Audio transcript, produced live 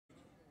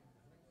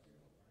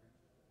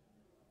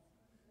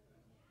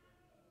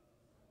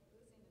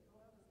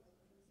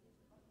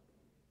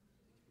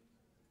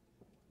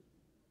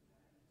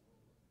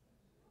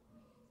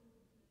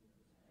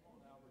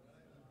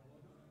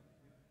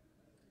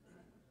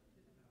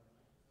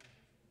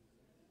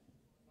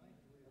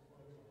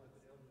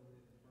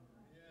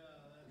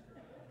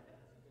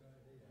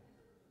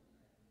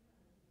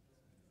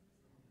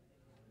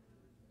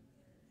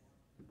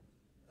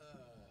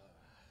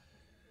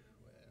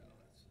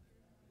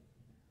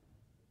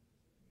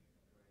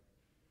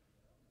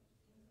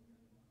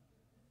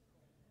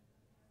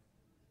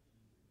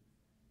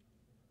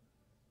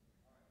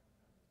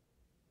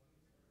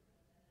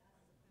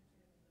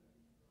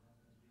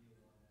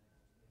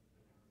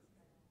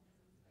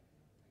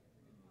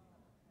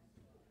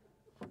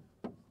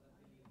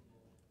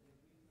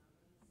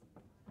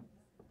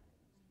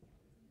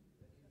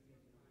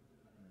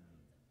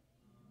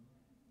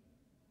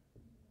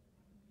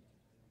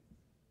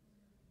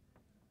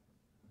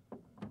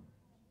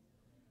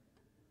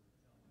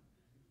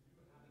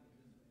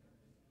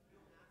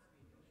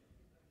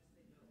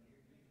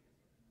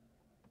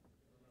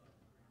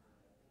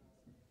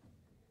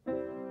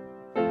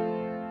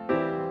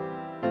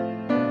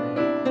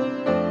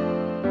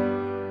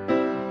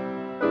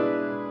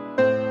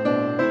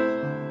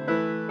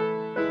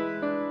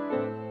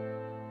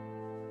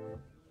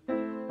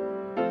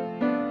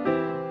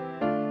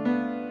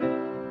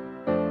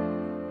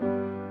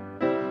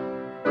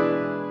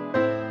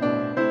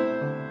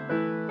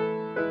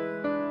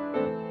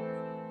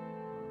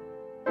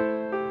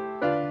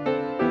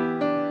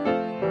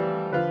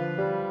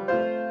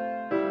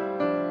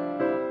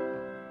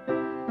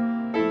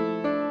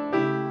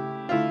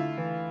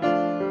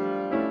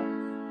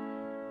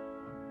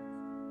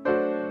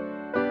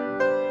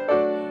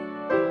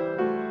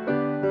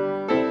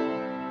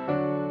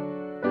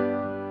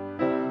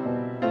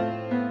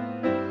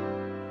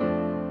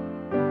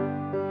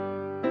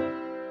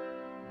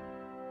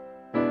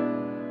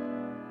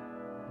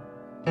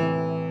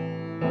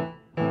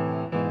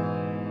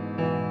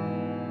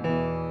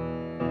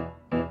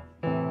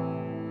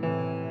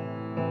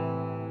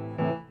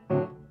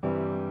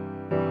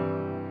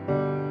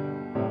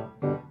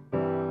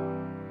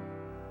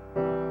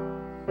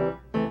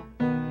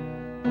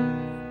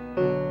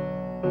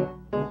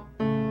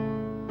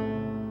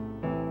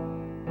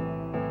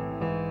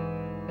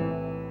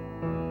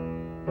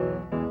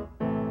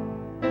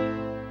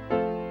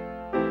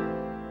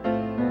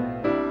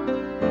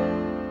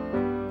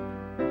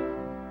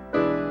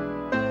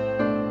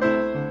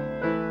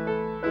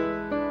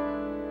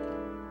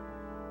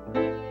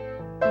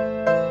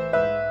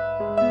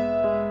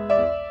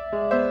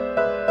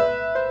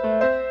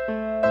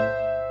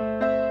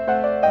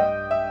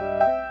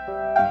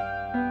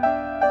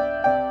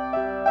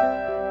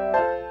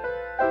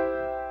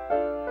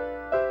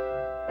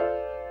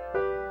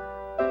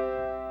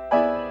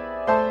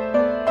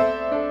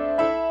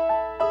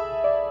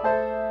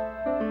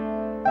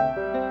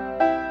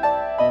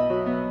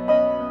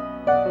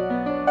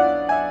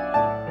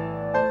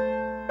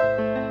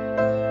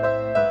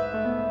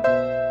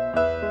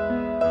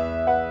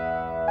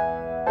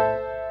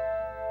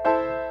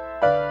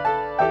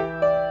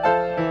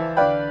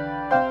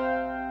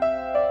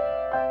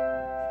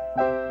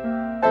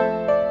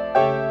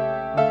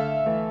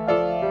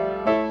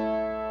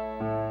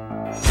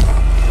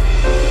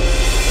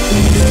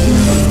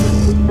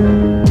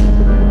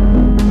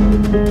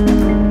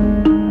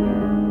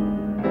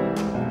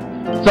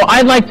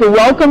I'd like to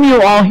welcome you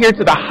all here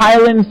to the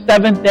Highlands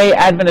Seventh-day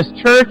Adventist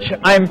Church.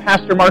 I'm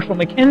Pastor Marshall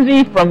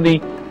McKenzie from the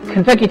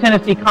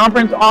Kentucky-Tennessee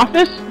Conference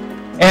office.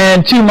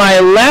 And to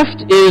my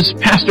left is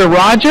Pastor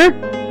Roger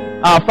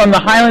from the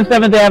Highlands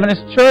Seventh-day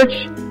Adventist Church.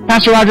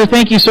 Pastor Roger,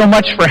 thank you so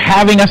much for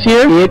having us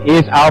here. It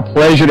is our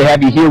pleasure to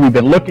have you here. We've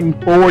been looking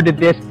forward to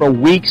this for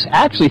weeks,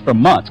 actually for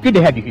months. Good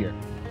to have you here.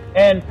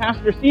 And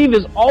Pastor Steve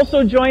is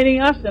also joining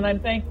us, and I'm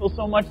thankful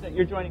so much that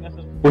you're joining us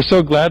as well. We're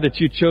so glad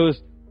that you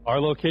chose our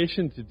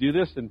location to do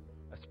this, and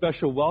a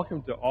special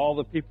welcome to all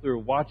the people who are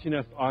watching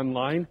us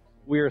online.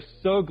 We are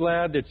so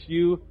glad that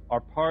you are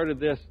part of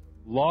this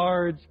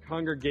large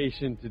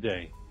congregation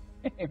today.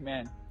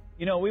 Amen.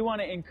 You know, we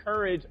want to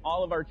encourage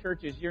all of our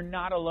churches. You're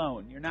not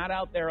alone. You're not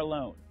out there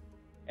alone.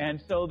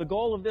 And so the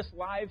goal of this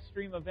live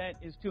stream event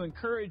is to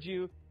encourage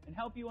you and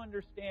help you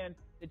understand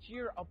that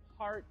you're a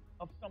part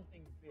of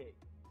something big.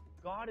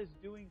 God is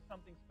doing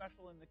something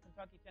special in the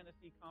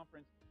Kentucky-Tennessee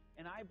Conference,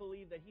 and I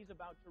believe that He's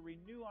about to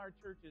renew our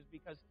churches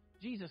because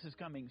Jesus is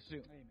coming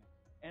soon.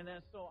 Amen.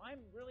 And so I'm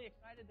really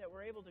excited that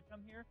we're able to come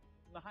here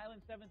from the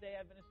Highlands Seventh-day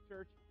Adventist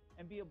Church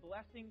and be a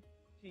blessing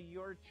to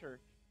your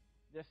church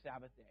this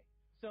Sabbath day.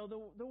 So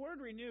the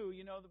word renew,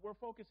 you know, we're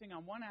focusing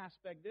on one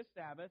aspect this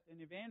Sabbath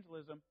in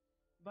evangelism,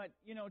 but,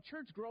 you know,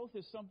 church growth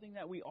is something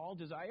that we all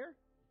desire.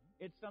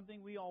 It's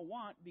something we all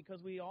want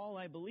because we all,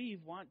 I believe,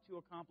 want to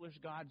accomplish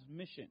God's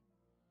mission.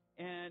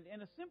 And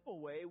in a simple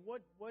way,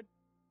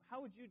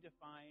 how would you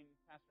define,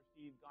 Pastor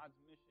Steve, God's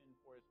mission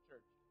for His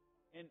church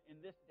in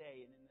this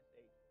day and in this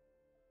age?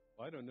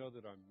 Well, I don't know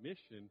that our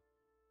mission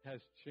has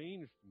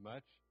changed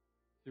much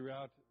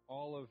throughout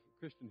all of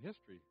Christian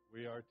history.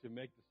 We are to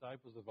make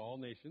disciples of all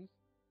nations,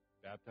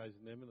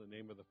 baptizing them in the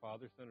name of the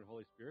Father, Son, and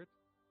Holy Spirit,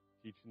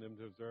 teaching them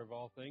to observe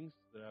all things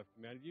that I've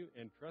commanded you,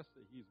 and trust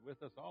that He's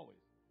with us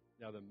always.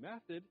 Now, the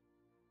method,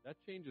 that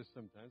changes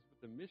sometimes, but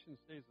the mission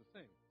stays the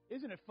same.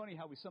 Isn't it funny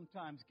how we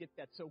sometimes get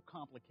that so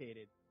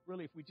complicated?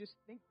 Really, if we just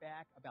think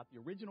back about the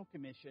original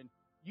commission,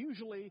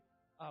 usually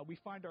we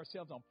find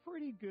ourselves on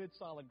pretty good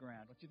solid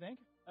ground. Don't you think?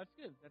 That's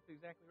good. That's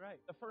exactly right.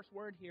 The first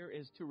word here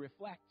is to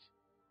reflect,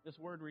 this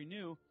word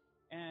renew,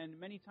 and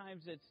many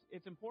times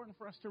it's important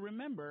for us to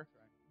remember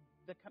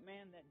the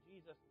command that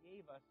Jesus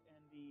gave us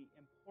and the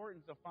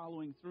importance of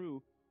following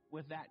through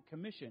with that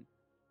commission.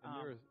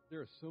 And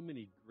there are so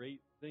many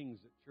great things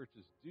that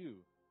churches do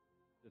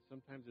that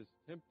sometimes it's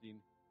tempting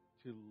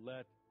to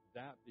let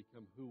that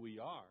become who we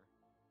are,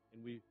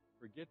 and we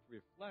forget to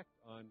reflect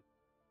on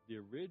the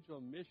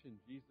original mission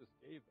Jesus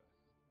gave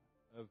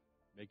us of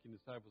making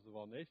disciples of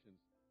all nations.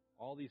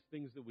 All these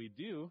things that we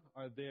do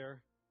are there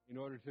in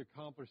order to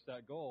accomplish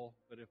that goal,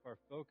 but if our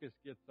focus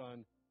gets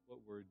on what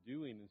we're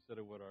doing instead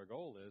of what our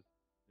goal is,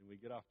 then we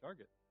get off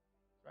target.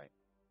 Right.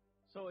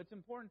 So it's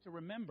important to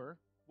remember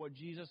what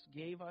Jesus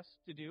gave us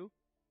to do.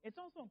 It's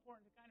also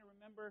important to kind of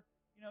remember,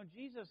 you know,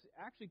 Jesus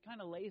actually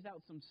kind of lays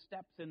out some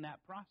steps in that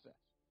process.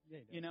 Yeah,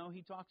 he does. You know,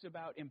 He talks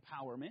about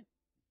empowerment.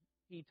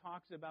 He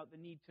talks about the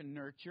need to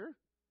nurture.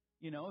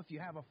 You know, if you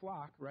have a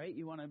flock, right,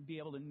 you want to be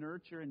able to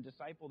nurture and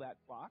disciple that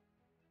flock.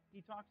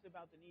 He talks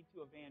about the need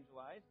to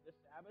evangelize. This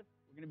Sabbath,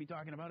 we're going to be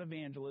talking about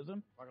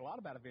evangelism. Talk a lot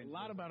about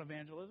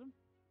evangelism.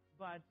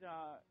 But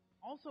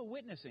also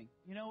witnessing,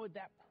 you know,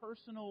 that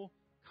personal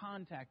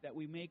contact that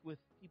we make with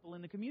people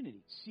in the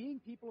community. Seeing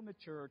people in the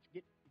church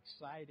get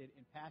excited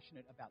and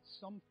passionate about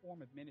some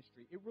form of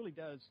ministry, it really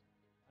does.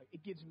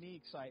 It gives me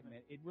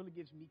excitement. It really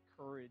gives me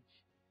courage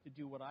to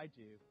do what I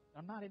do.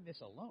 I'm not in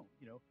this alone.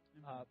 You know,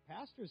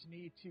 pastors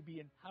need to be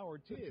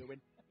empowered too.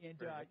 And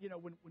you know,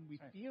 when we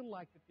feel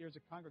like that there's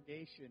a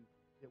congregation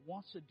that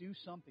wants to do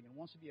something and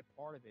wants to be a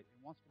part of it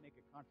and wants to make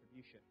a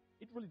contribution,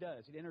 it really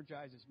does. It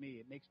energizes me.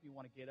 It makes me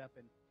want to get up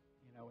and,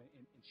 you know,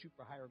 and shoot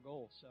for higher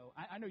goals. So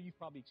I know you've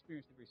probably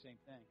experienced the very same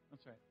thing.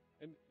 That's right.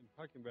 And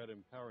talking about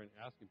empowering,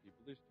 asking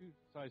people, there's two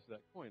sides to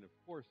that coin. Of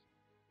course,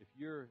 if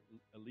you're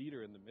a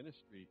leader in the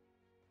ministry,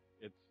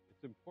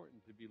 it's important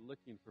to be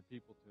looking for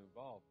people to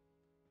involve.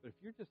 But if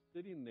you're just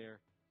sitting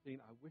there saying,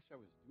 I wish I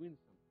was doing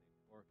something,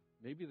 or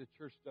maybe the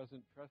church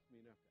doesn't trust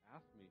me enough to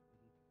ask me,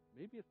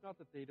 maybe it's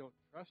not that they don't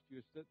trust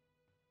you, it's that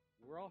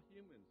we're all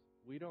humans.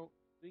 We don't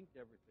think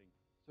everything.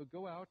 So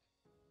go out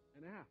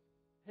and ask,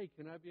 hey,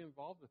 can I be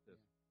involved with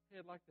this? Hey,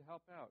 I'd like to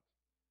help out.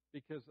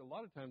 Because a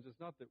lot of times it's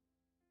not that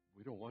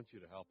we don't want you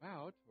to help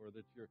out, or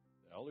that the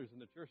elders in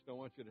the church don't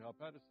want you to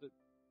help out. It's that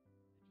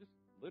you just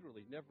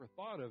literally never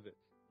thought of it.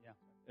 Yeah.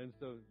 And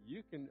so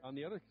you can, on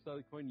the other side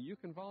of the coin, you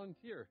can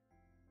volunteer.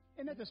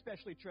 And that's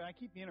especially true. I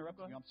keep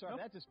interrupting you. I'm sorry.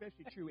 Nope. That's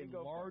especially true in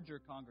larger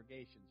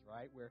congregations,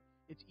 right, where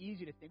it's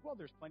easy to think, well,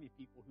 there's plenty of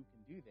people who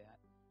can do that.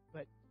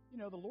 But, you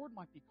know, the Lord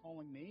might be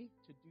calling me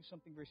to do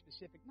something very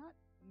specific, not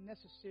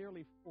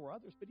necessarily for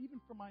others, but even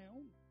for my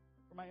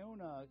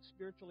own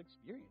spiritual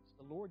experience.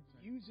 The Lord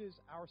uses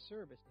our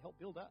service to help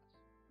build us.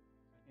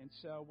 And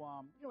so,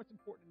 you know, it's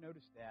important to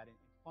notice that and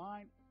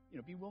find, you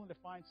know, be willing to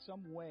find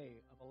some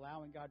way of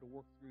allowing God to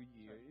work through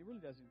you. It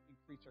really does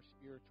increase our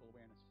spiritual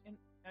awareness. And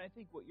I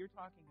think what you're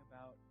talking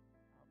about,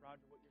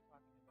 Roger, what you're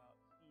talking about,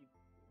 Steve,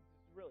 is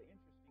really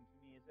interesting to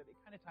me is that it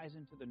kind of ties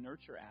into the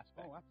nurture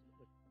aspect. Oh,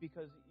 absolutely.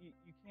 Because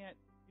you can't,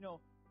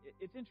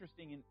 it's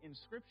interesting in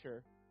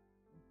Scripture,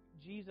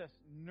 Jesus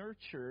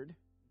nurtured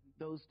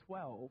those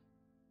 12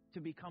 to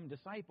become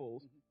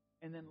disciples,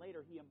 and then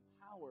later he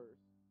empowers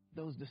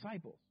those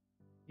disciples,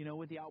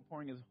 with the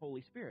outpouring of the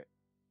Holy Spirit.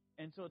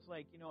 And so it's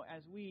like,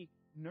 as we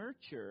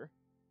nurture,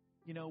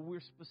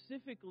 we're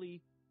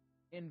specifically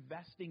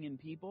investing in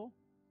people.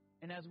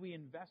 And as we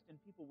invest in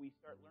people, we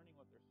start learning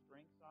what their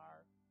strengths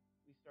are.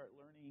 We start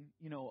learning,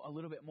 a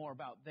little bit more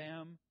about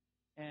them.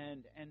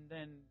 And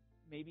then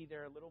maybe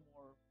they're a little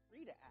more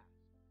free to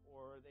ask.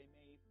 Or they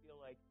may feel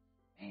like,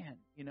 man,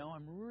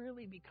 I'm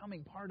really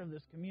becoming part of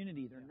this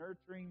community. They're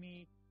nurturing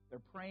me.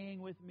 They're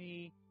praying with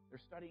me.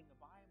 They're studying the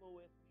Bible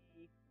with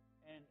me.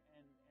 And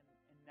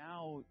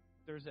now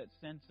there's that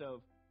sense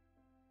of,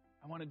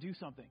 I want to do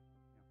something.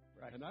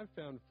 Yeah. Right. And I've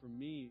found for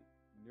me,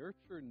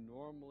 nurture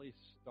normally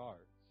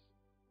starts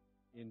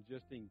in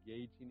just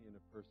engaging in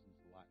a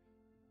person's life.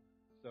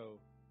 So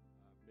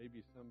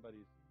maybe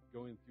somebody's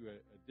going through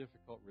a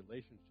difficult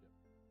relationship,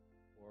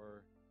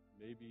 or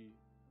maybe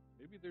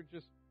they're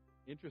just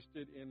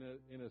interested in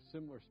a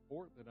similar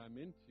sport that I'm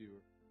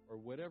into, or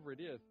whatever it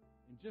is,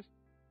 and just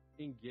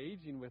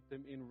engaging with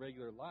them in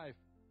regular life.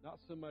 Not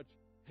so much,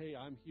 hey,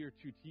 I'm here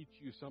to teach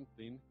you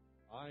something.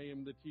 I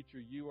am the teacher.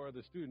 You are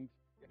the student.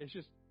 It's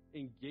just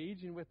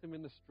engaging with them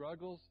in the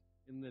struggles,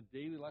 in the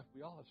daily life.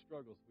 We all have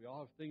struggles. We all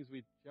have things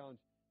we challenge.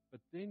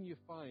 But then you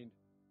find,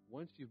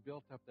 once you've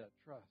built up that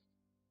trust,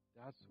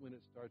 that's when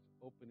it starts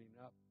opening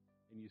up.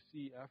 And you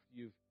see, after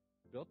you've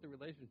built the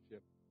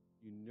relationship,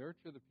 you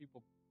nurture the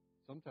people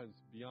sometimes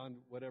beyond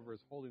whatever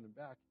is holding them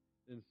back,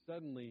 then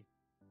suddenly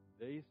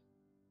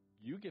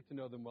you get to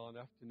know them well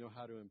enough to know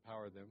how to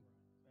empower them.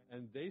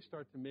 And they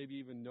start to maybe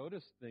even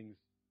notice things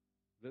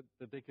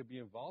that they could be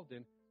involved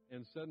in.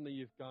 And suddenly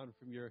you've gone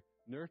from your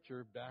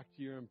nurture back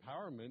to your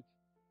empowerment,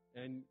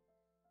 and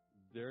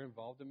they're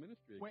involved in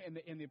ministry. Well, and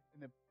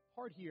the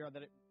part here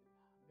that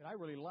I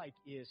really like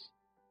is,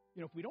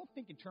 if we don't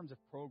think in terms of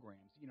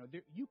programs,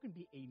 you can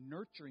be a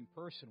nurturing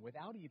person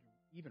without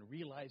even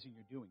realizing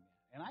you're doing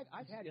that. And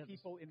I've had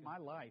people in my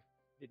life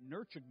that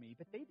nurtured me,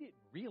 but they didn't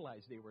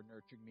realize they were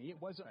nurturing me.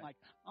 It wasn't like,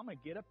 I'm going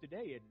to get up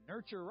today and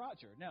nurture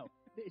Roger. No,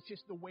 it's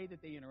just the way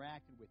that they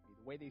interacted with me,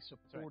 the way they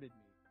supported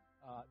me,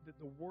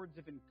 the words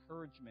of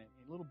encouragement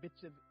and little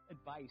bits of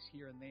advice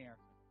here and there.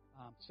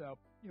 So,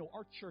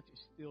 our church is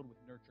filled with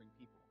nurturing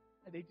people.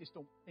 And they just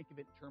don't think of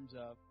it in terms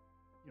of,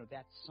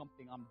 that's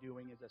something I'm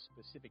doing as a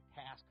specific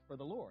task for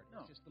the Lord. No.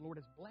 It's just the Lord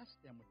has blessed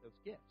them with those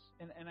gifts.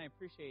 And I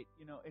appreciate,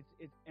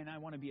 and I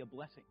want to be a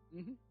blessing.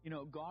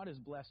 Mm-hmm. God has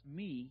blessed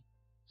me,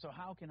 so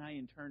how can I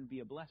in turn be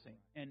a blessing?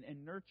 And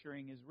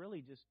nurturing is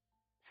really just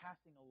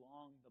passing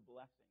along the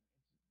blessing.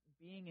 It's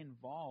being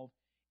involved.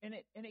 And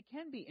it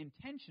can be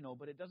intentional,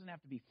 but it doesn't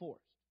have to be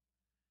forced.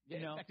 Yeah,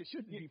 in fact, it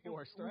shouldn't be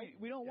forced, right?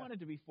 We don't want it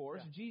to be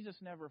forced. Yeah. Jesus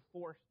never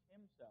forced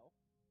himself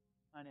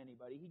on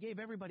anybody. He gave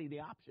everybody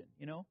the option,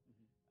 Mm-hmm.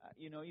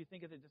 You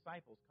think of the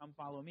disciples, come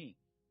follow me.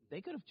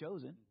 They could have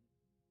chosen,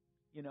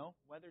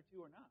 whether to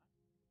or not.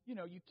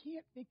 You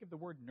can't think of the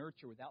word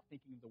nurture without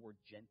thinking of the word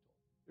gentle.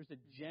 There's a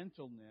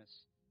gentleness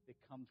that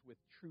comes with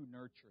true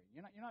nurturing.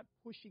 You're not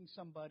pushing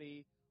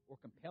somebody or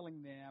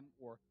compelling them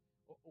or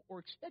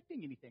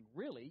expecting anything,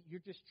 really.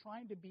 You're just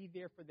trying to be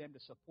there for them, to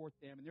support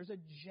them. And there's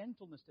a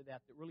gentleness to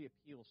that really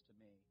appeals to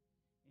me.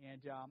 And,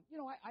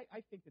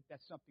 I think that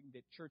that's something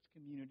that church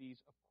communities,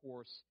 of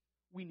course,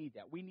 we need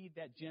that. We need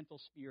that gentle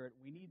spirit.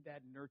 We need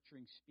that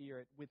nurturing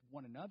spirit with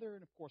one another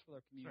and, of course, with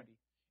our community.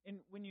 Right. And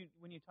when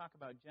you talk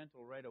about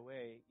gentle right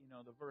away,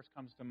 the verse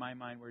comes to my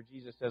mind where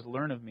Jesus says,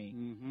 learn of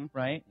me,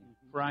 right?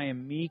 Mm-hmm. For I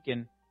am meek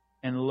and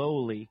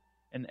lowly.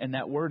 And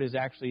that word is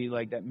actually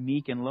like that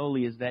meek and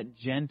lowly is that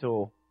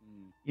gentle,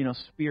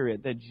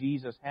 spirit that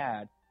Jesus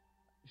had.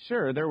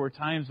 Sure, there were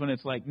times when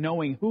it's like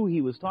knowing who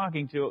he was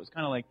talking to, it was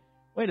kind of like,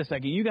 wait a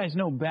second, you guys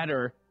know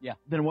better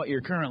than what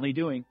you're currently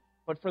doing.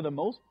 But for the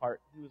most part,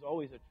 he was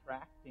always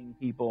attracting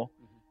people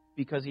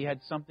because he had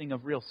something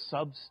of real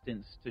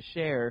substance to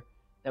share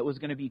that was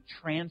going to be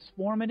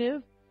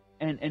transformative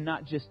and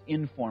not just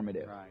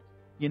informative.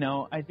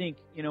 Right. I think,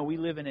 we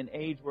live in an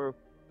age where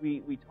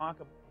we talk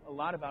a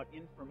lot about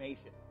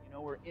information.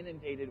 We're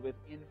inundated with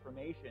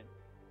information.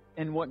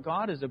 And what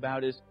God is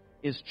about is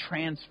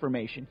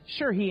transformation.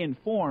 Sure, he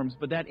informs,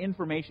 but that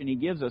information he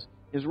gives us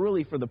is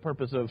really for the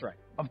purpose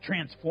of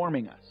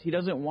transforming us. He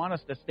doesn't want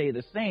us to stay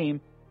the same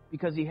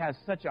because he has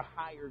such a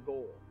higher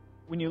goal.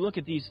 When you look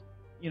at these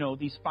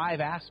 5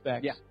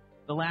 aspects,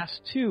 the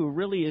last 2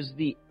 really is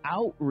the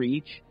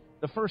outreach.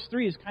 The first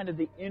 3 is kind of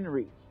the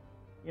inreach.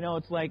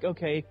 It's like,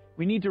 okay,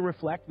 we need to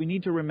reflect, we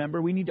need to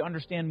remember, we need to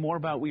understand more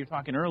about what you were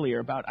talking earlier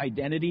about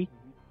identity,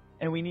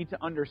 and we need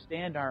to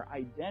understand our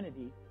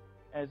identity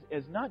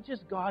as not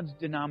just God's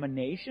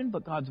denomination,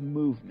 but God's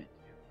movement.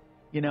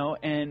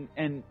 And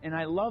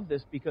I love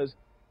this because,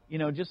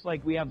 just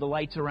like we have the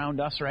lights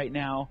around us right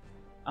now,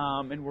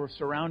 and we're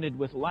surrounded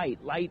with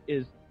light. Light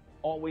is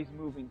always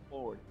moving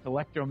forward. It's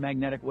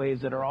electromagnetic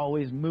waves that are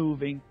always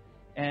moving,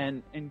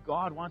 and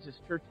God wants His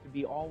church to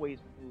be always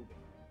moving.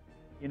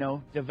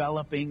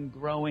 developing,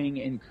 growing,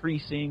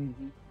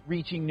 increasing,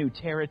 reaching new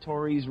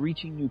territories,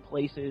 reaching new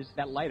places.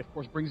 That light, of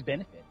course, brings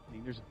benefit. I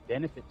mean, there's a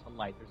benefit to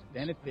light. There's a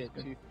benefit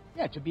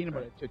to being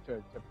able to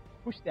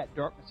push that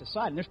darkness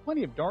aside. And there's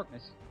plenty of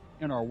darkness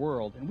in our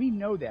world, and we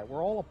know that.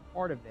 We're all a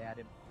part of that.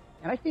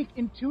 And I think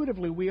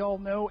intuitively we all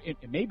know, and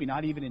maybe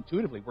not even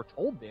intuitively, we're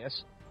told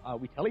this.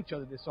 We tell each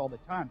other this all the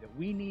time, that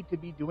we need to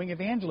be doing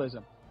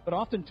evangelism. But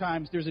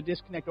oftentimes there's a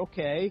disconnect.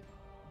 Okay,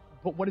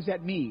 but what does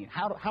that mean?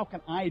 How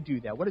can I do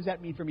that? What does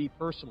that mean for me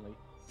personally?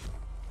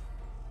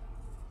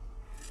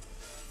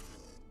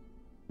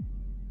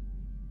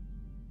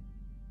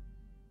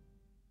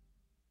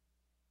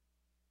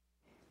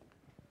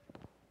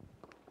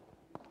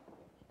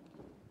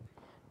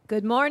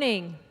 Good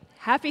morning.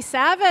 Happy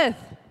Sabbath.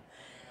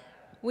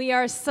 We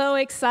are so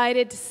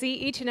excited to see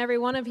each and every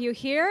one of you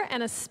here,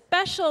 and a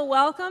special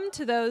welcome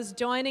to those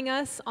joining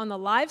us on the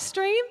live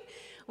stream.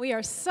 We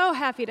are so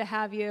happy to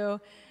have you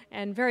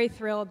and very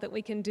thrilled that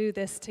we can do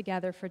this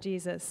together for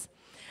Jesus.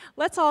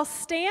 Let's all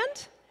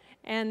stand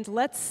and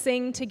let's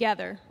sing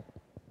together.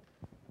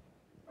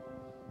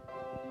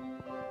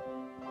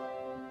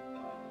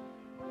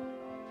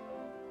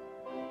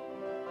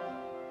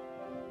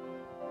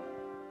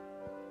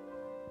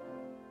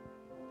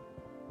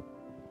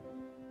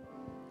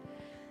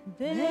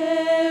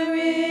 There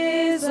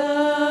is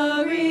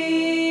a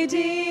Redeemer,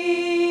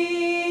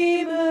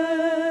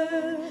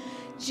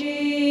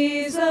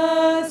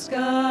 Jesus,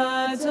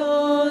 God's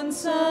own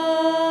Son,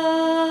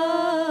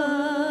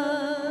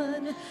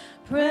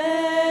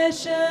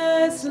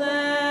 precious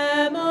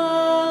Lamb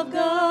of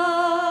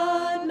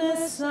God,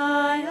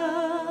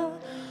 Messiah,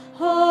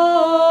 Holy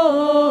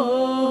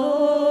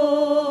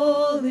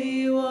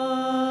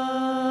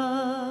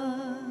One.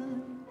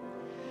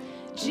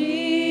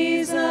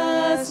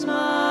 Jesus,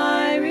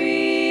 my Redeemer,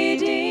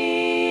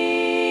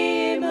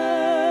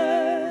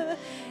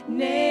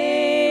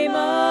 name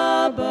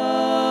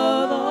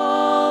above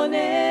all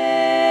names,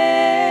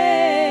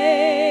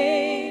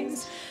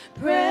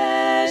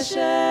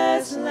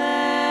 precious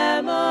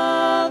Lamb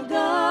of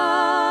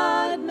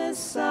God,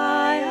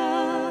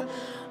 Messiah,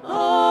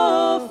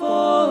 oh,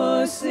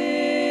 for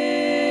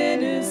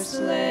sinners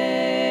slain.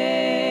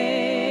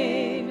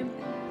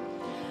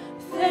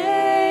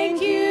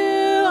 Thank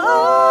you,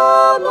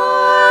 oh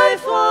my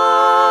Father,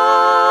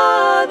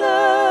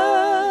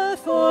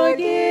 for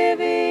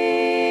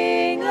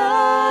giving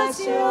us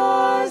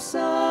your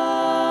Son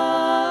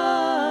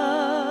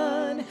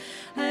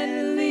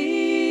and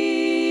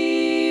leaving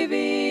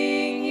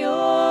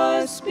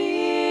your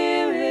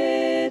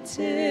Spirit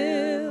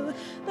till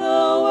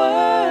the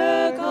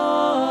work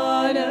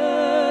on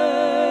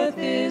earth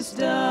is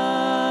done.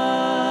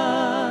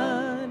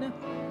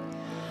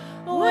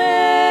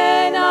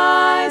 When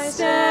I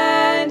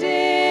stand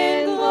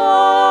in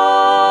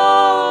glory,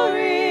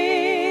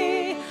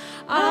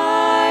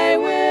 I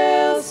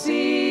will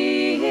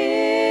see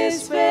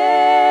His face,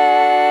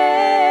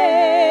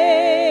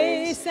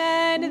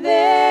 and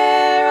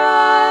there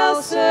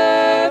I'll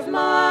serve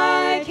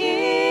my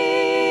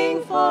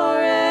King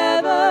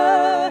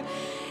forever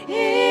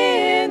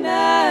in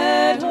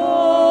that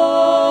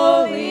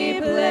holy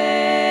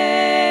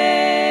place.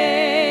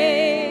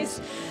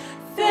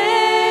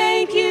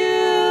 Thank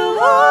you,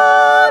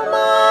 oh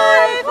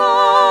my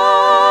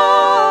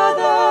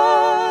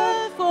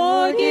Father,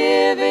 for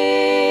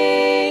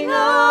giving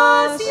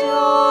us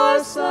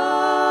your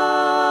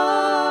Son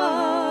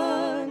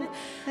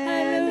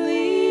and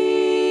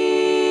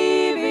leaving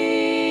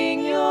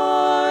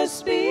your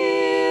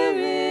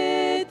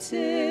Spirit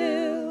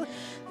till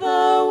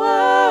the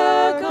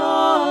work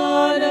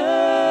on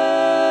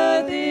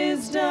earth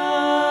is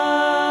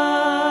done.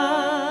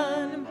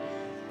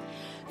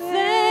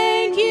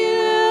 Thank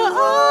you,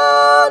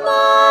 oh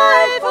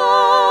my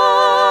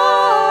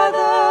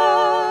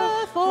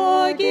Father,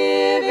 for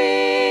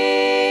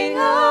giving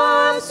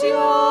us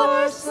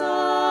your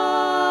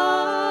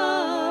Son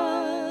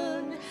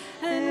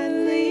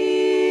and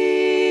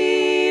leaving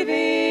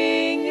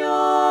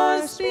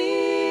your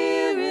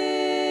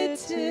Spirit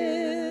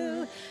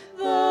till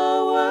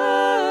the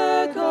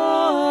work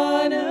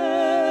on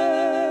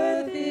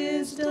earth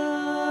is done,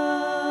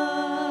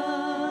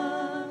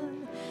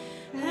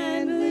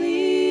 and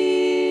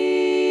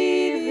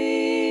leaving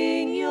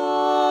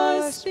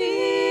your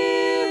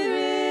Spirit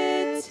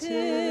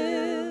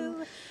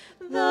till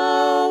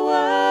the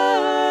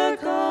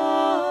work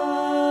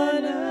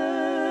on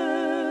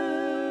earth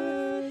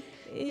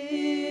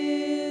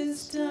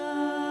is done.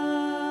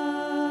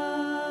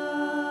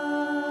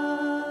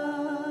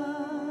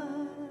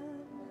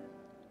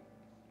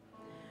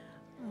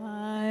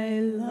 I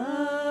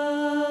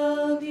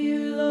love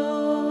you, Lord,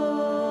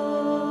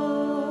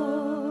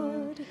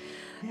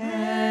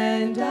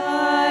 and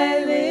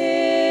I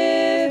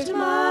lift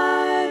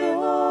my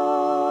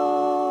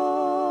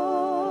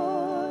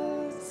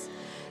voice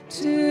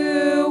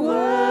to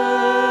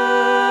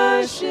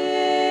worship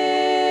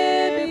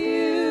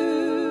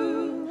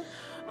you,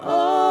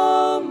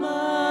 oh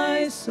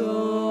my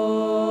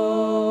soul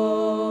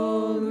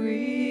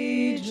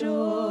rejoice.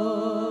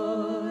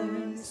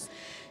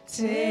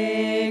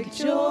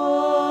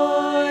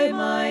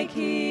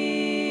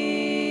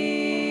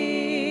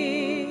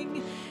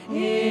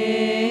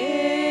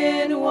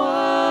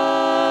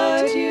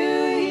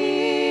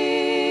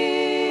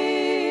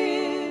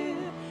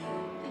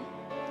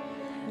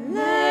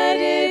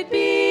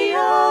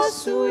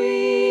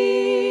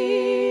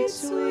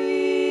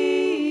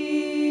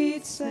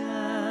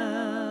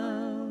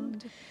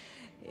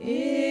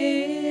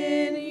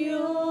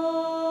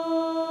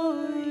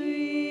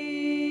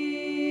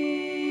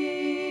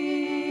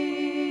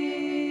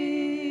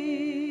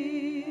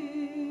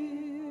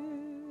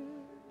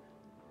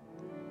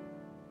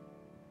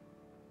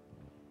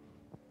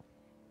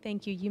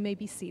 Thank you. You may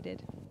be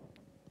seated.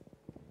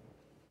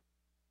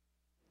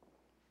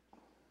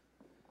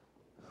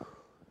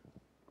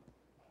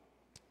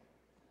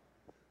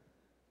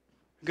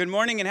 Good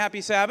morning and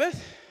happy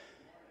Sabbath.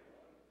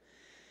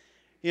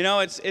 You know,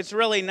 it's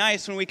really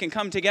nice when we can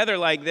come together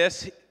like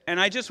this, and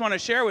I just want to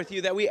share with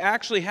you that we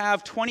actually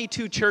have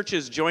 22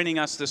 churches joining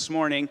us this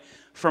morning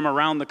from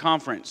around the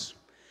conference.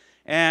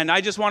 And I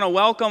just want to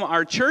welcome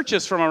our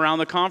churches from around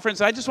the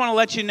conference. I just want to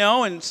let you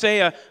know and say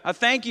a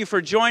thank you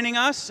for joining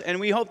us, and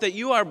we hope that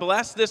you are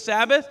blessed this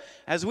Sabbath,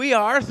 as we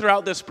are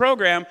throughout this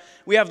program.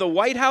 We have the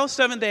White House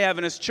Seventh-day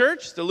Adventist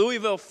Church, the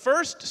Louisville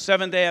First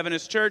Seventh-day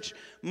Adventist Church,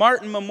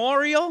 Martin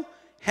Memorial,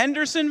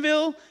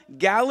 Hendersonville,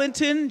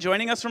 Gallatin,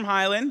 joining us from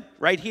Highland,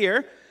 right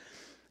here,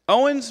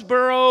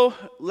 Owensboro,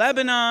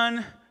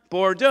 Lebanon,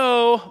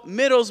 Bordeaux,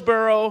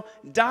 Middlesboro,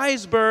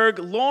 Dyersburg,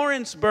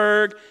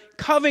 Lawrenceburg,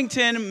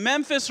 Covington,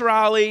 Memphis,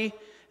 Raleigh,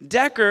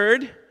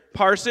 Deckard,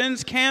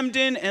 Parsons,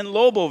 Camden, and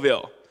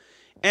Lobelville.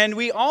 And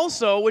we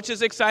also, which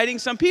is exciting,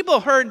 some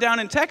people heard down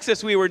in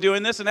Texas we were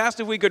doing this and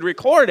asked if we could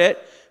record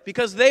it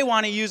because they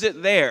want to use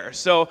it there.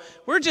 So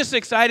we're just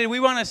excited. We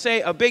want to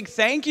say a big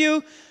thank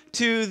you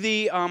to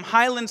the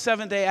Highland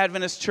Seventh-day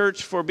Adventist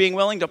Church for being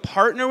willing to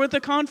partner with the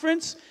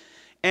conference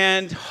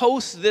and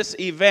host this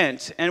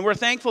event. And we're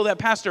thankful that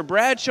Pastor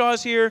Bradshaw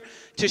is here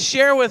to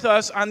share with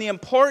us on the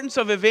importance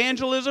of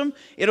evangelism.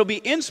 It'll be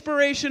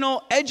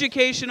inspirational,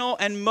 educational,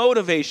 and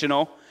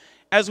motivational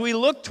as we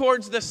look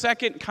towards the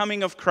second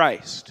coming of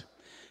Christ.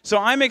 So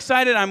I'm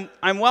excited.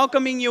 I'm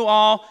welcoming you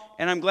all,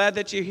 and I'm glad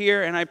that you're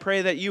here, and I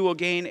pray that you will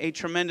gain a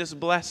tremendous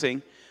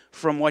blessing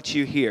from what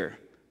you hear.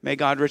 May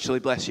God richly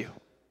bless you.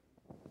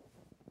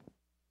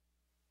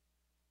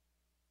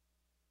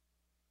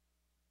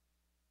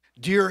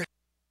 Dear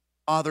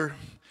Father,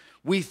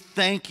 we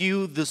thank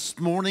you this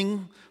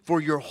morning for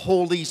your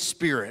Holy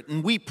Spirit.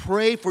 And we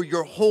pray for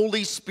your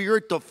Holy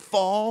Spirit to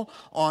fall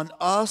on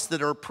us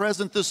that are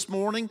present this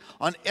morning,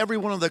 on every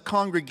one of the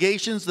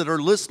congregations that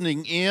are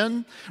listening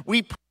in.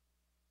 We pray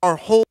for our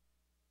whole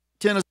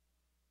Tennessee.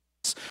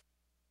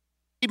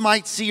 We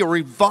might see a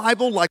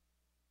revival like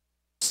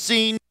we've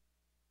seen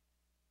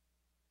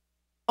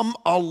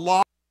a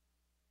lot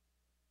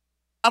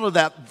out of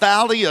that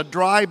valley of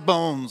dry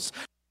bones.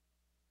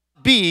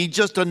 Be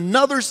just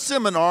another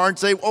seminar and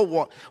say,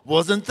 oh,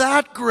 wasn't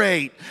that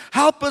great?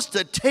 Help us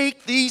to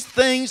take these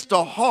things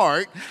to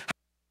heart,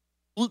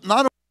 not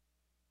only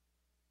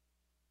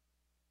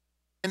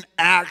in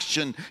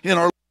action in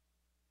our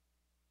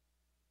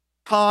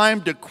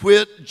time to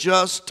quit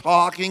just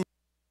talking,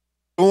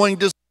 going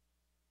to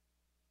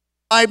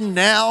time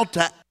now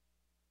to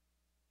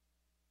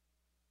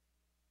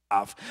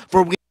have,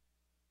 for we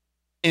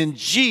in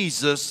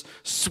Jesus'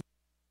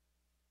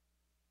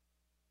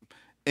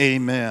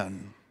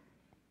 amen.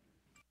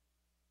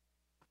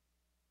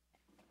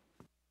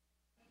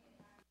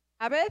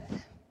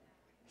 Sabbath.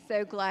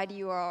 So glad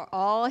you are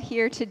all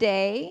here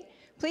today.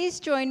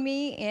 Please join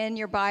me in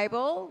your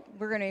Bible.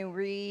 We're going to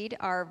read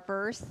our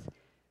verse,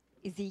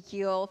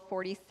 Ezekiel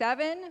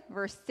 47,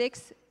 verse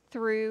 6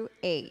 through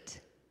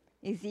 8.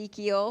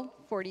 Ezekiel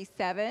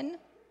 47,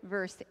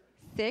 verse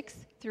 6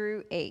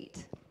 through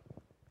 8.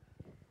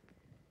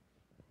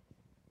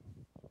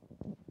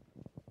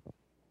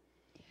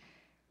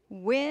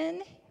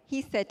 When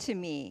he said to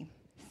me,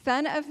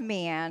 Son of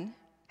man,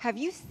 have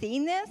you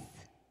seen this?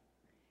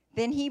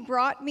 Then he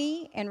brought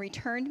me and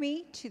returned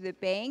me to the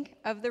bank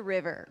of the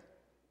river.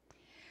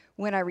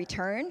 When I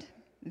returned,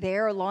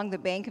 there along the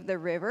bank of the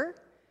river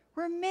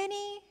were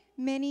many,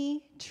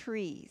 many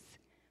trees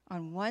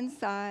on one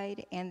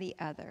side and the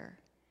other.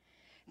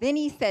 Then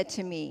he said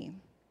to me,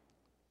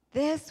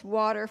 This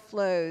water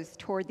flows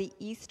toward the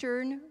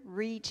eastern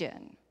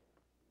region,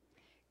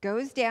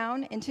 goes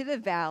down into the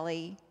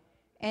valley,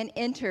 and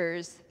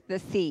enters the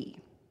sea.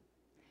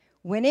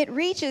 When it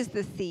reaches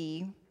the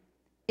sea,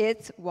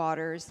 its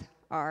waters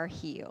are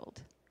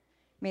healed.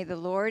 May the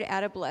Lord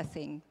add a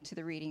blessing to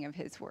the reading of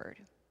his word.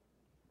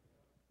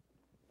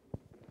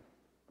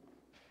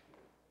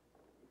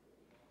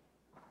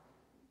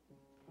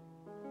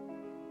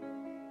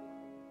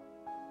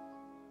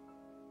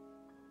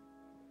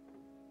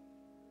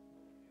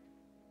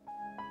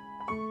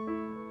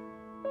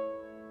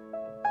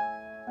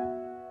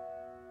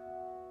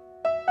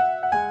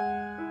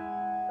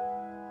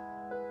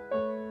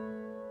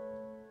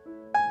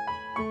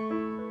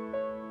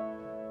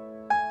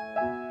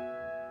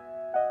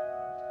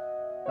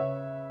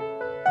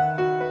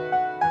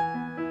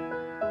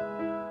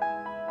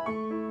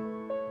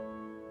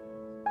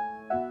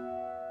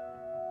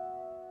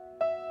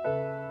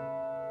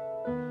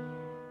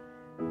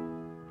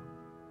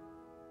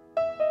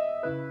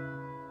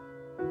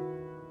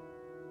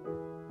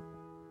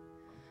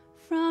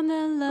 From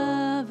the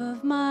love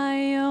of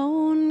my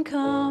own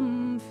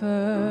comfort,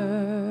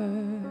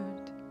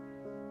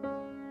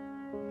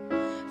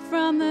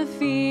 from the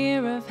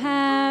fear of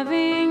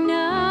having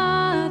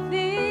nothing,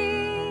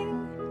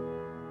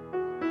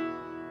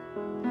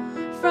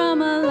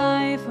 from a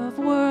life of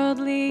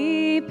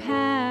worldly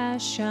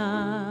passions,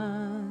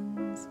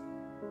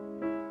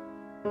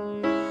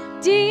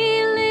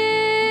 Deliver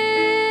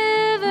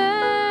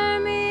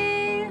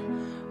me,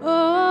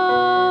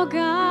 oh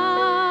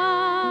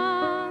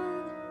God,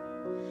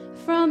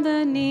 from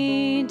the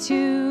need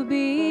to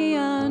be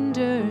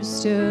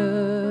understood,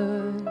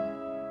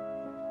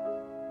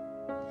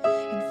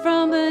 and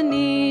from the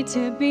need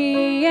to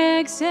be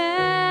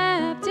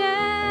accepted,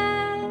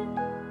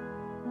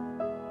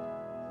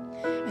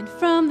 and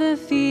from the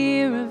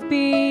fear of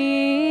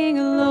being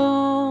lonely.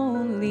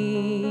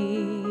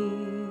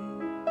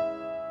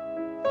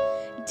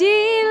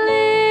 Deliver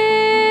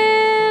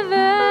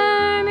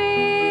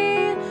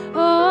me,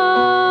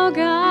 oh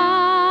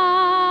God.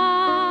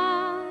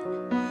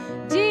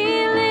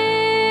 Deliver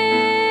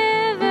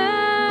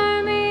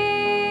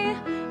me,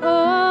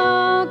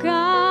 oh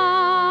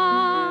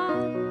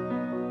God.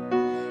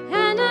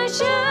 And I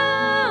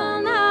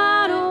shall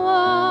not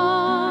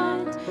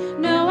want,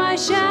 no, I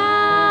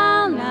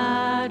shall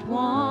not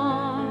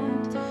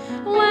want.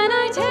 When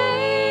I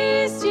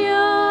taste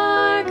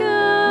your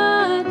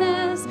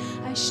goodness,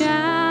 I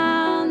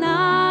shall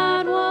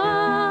not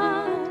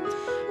want.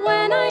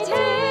 When I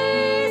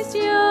taste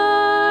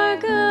your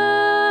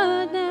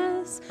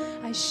goodness,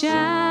 I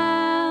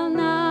shall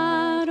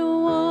not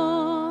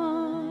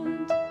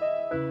want.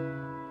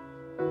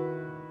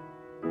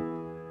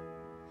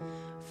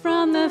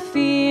 From the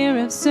fear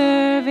of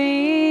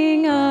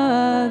serving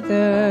others,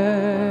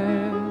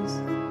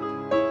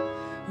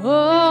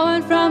 oh,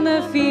 and from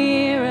the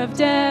fear of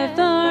death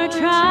or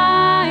trial,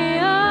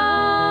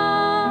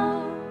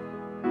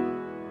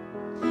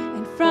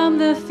 and from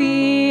the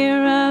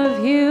fear of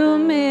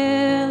humility.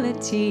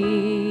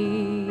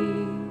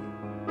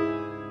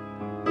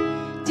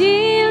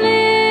 Deliver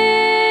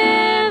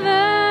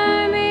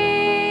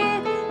me,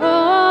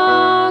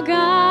 oh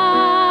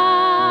God.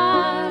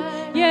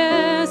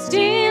 Yes,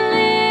 deliver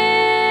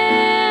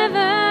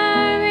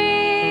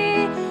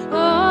me,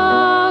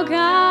 oh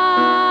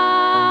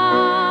God.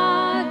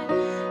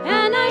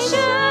 And I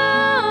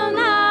shall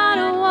not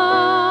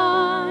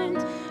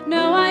want,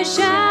 no, I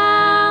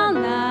shall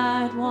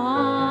not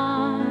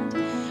want.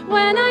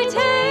 When I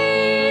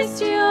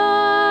taste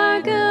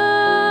your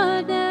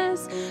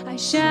goodness, I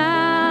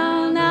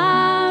shall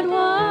not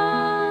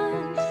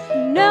want.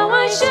 No,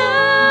 I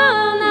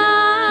shall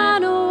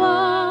not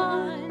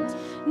want.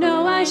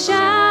 No, I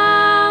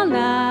shall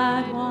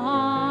not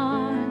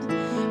want.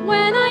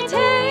 When I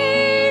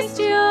taste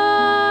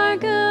your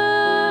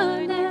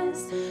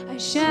goodness, I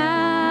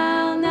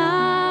shall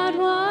not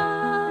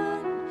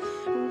want.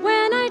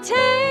 When I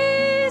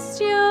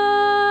taste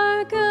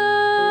your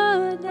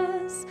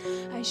goodness,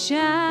 I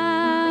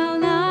shall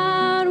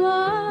not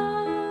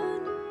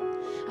want.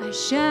 I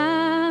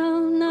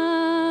shall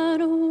not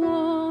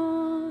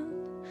want.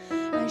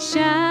 I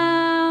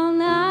shall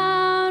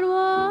not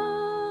want.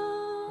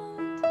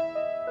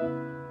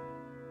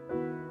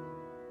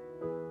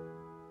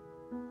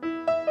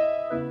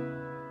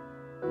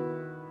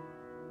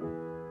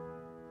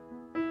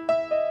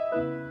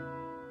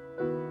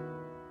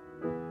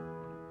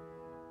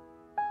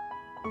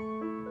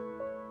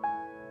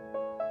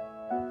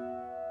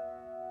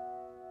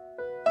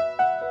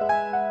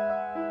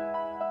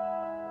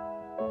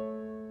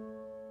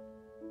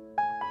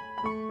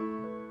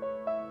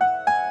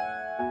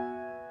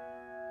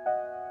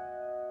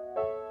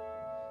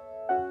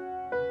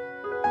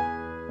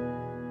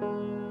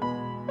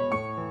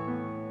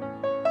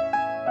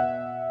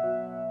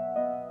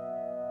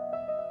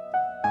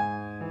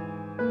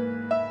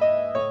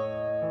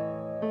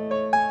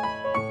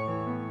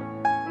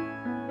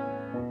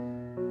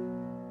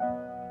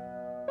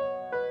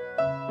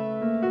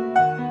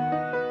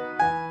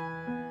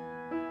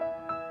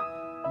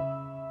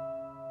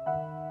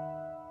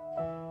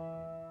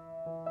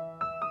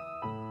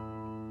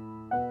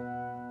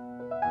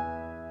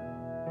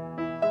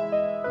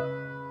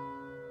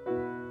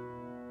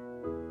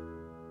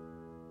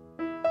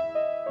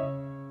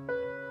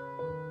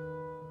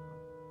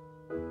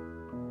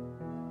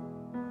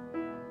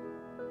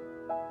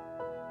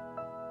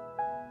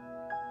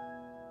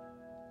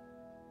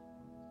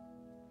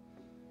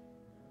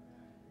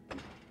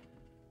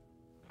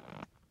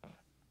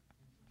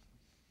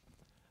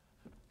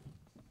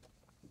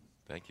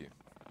 Thank you.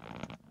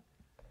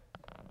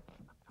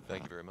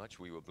 Thank you very much.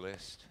 We were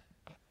blessed.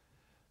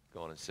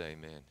 Go on and say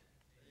amen.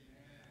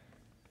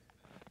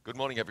 Good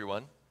morning,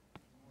 everyone.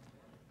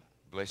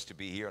 Blessed to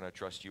be here, and I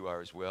trust you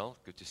are as well.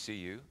 Good to see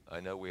you.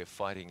 I know we're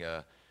fighting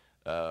a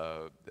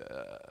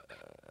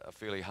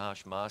fairly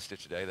harsh master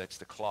today. That's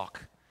the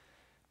clock.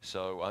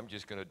 So I'm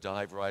just going to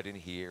dive right in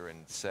here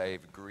and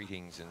save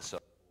greetings and so.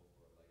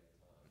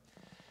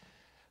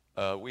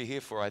 We're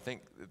here for, I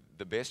think,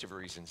 the best of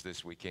reasons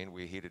this weekend.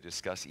 We're here to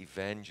discuss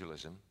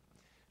evangelism.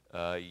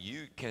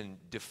 You can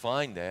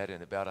define that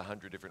in about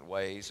 100 different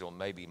ways or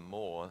maybe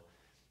more.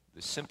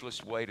 The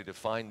simplest way to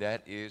define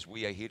that is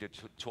we are here to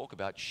talk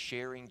about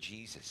sharing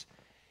Jesus,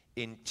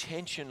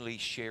 intentionally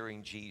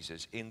sharing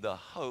Jesus in the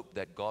hope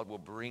that God will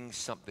bring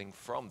something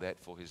from that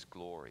for His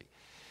glory.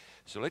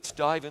 So let's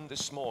dive in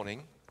this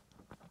morning.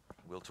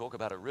 We'll talk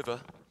about a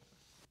river.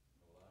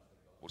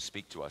 will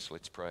speak to us.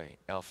 Let's pray.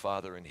 Our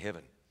Father in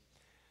heaven,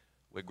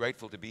 we're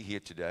grateful to be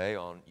here today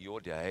on your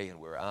day, and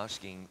we're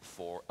asking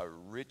for a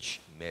rich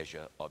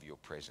measure of your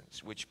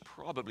presence, which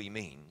probably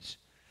means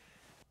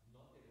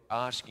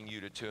asking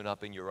you to turn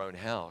up in your own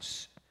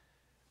house.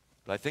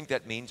 But I think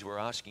that means we're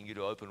asking you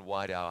to open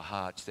wide our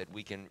hearts that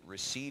we can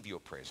receive your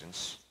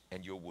presence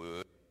and your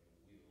word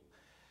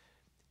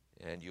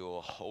and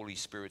your Holy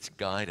Spirit's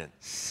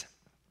guidance.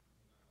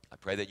 I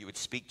pray that you would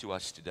speak to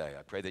us today.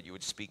 I pray that you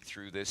would speak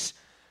through this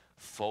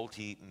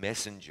faulty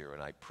messenger,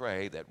 and I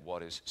pray that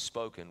what is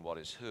spoken, what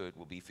is heard,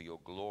 will be for your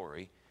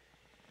glory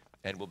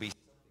and will be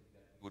something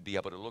that we would be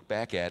able to look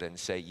back at and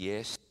say,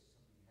 yes, it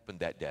happened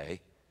that day.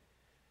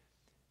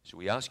 So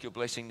we ask your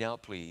blessing now,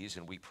 please,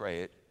 and we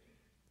pray it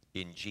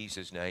in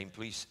Jesus' name.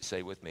 Please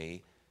say with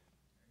me,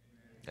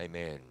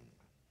 Amen.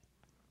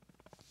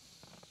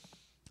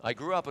 I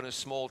grew up in a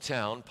small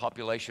town,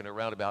 population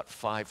around about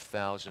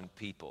 5,000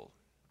 people.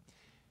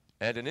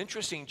 And an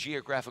interesting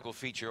geographical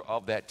feature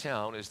of that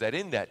town is that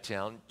in that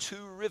town,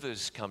 two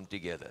rivers come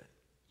together.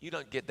 You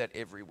don't get that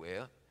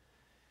everywhere.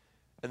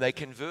 And they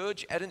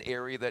converge at an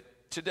area that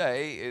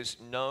today is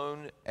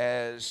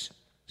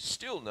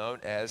still known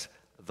as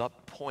the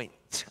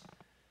Point.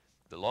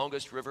 The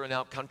longest river in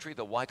our country,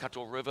 the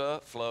Waikato River,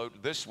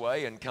 flowed this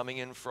way, and coming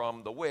in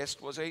from the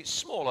west was a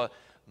smaller,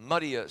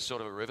 muddier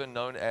sort of a river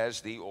known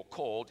as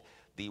called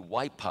the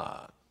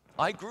Waipa.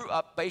 I grew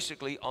up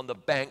basically on the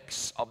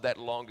banks of that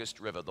longest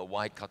river, the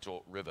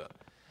Waikato River.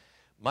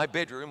 My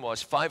bedroom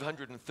was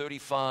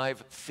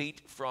 535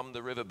 feet from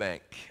the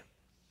riverbank,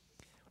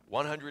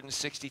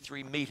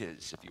 163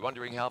 meters. If you're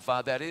wondering how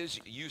far that is,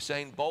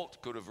 Usain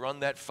Bolt could have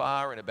run that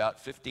far in about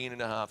 15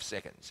 and a half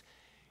seconds.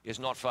 It's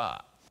not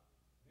far.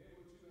 There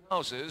were 2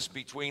 houses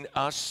between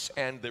us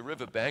and the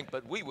riverbank,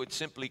 but we would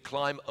simply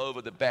climb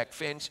over the back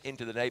fence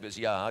into the neighbor's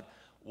yard,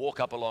 walk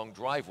up a long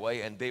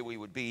driveway, and there we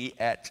would be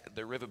at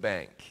the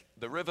riverbank.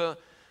 The river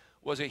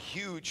was a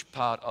huge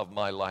part of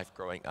my life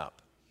growing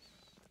up.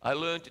 I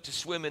learned to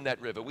swim in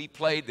that river. We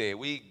played there.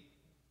 We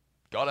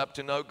got up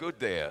to no good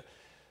there.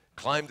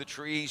 Climbed the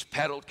trees,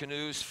 paddled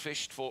canoes,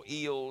 fished for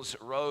eels,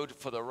 rowed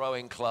for the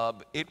rowing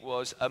club. It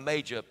was a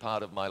major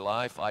part of my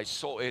life. I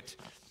saw it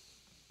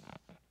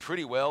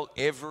pretty well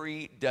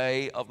every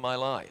day of my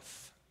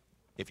life.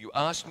 If you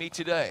ask me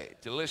today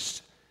to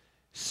list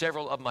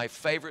several of my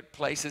favorite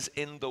places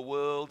in the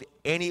world,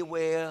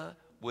 anywhere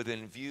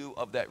within view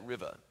of that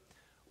river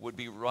would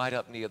be right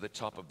up near the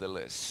top of the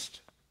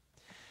list.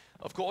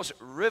 Of course,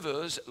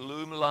 rivers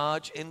loom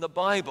large in the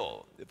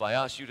Bible. If I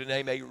asked you to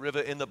name a river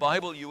in the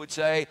Bible, you would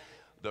say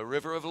the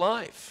river of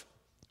life.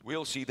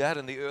 We'll see that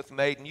in the earth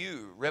made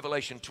new.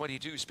 Revelation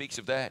 22 speaks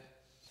of that.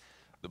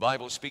 The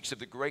Bible speaks of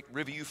the great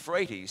river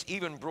Euphrates,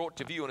 even brought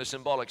to view in a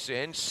symbolic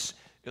sense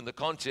in the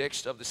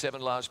context of the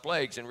 7 last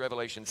plagues in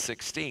Revelation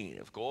 16.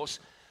 Of course,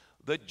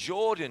 the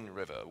Jordan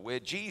River,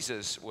 where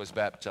Jesus was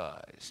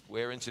baptized,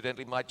 where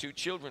incidentally my 2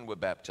 children were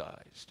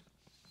baptized.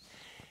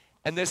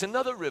 And there's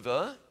another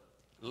river,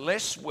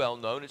 less well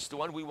known. It's the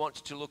one we want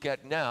to look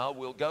at now.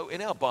 We'll go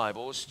in our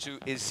Bibles to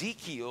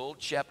Ezekiel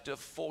chapter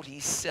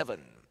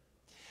 47.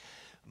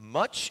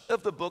 Much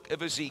of the book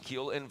of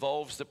Ezekiel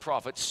involves the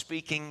prophet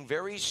speaking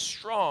very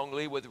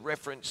strongly with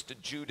reference to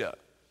Judah.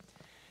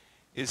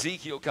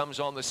 Ezekiel comes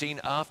on the scene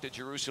after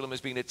Jerusalem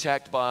has been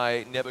attacked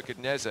by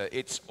Nebuchadnezzar.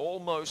 It's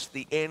almost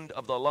the end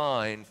of the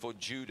line for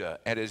Judah,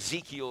 and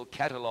Ezekiel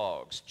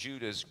catalogs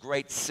Judah's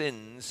great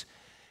sins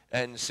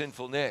and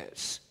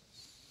sinfulness.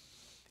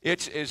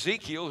 It's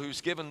Ezekiel who's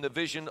given the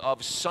vision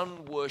of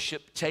sun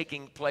worship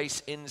taking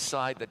place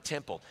inside the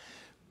temple.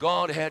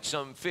 God had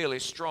some fairly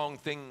strong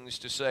things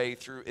to say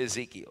through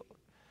Ezekiel.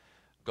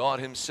 God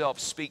himself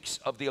speaks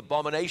of the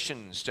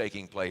abominations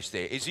taking place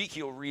there.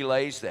 Ezekiel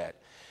relays that.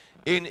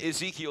 In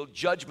Ezekiel,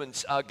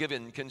 judgments are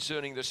given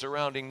concerning the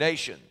surrounding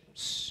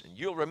nations. And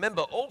you'll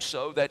remember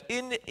also that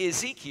in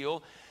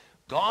Ezekiel,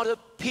 God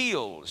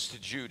appeals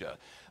to Judah.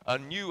 A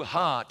new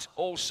heart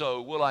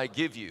also will I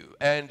give you,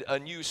 and a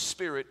new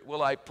spirit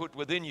will I put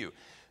within you.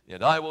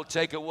 And I will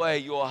take away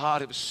your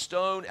heart of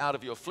stone out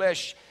of your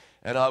flesh,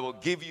 and I will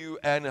give you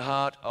an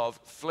heart of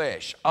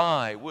flesh.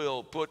 I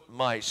will put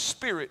my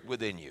spirit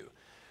within you,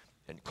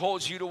 and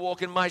cause you to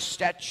walk in my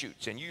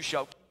statutes, and you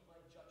shall keep my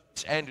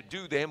judgments and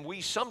do them. We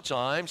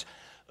sometimes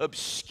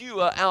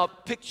obscure our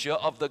picture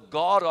of the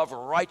God of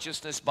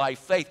righteousness by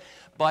faith,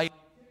 by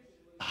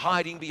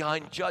hiding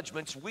behind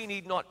judgments. We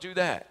need not do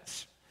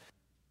that.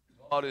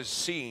 God is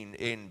seen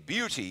in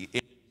beauty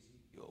in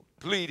Ezekiel,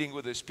 pleading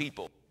with his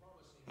people,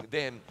 promising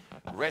them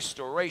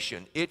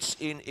restoration. It's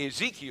in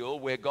Ezekiel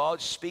where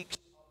God speaks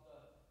of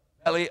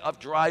the valley of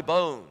dry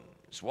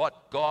bones,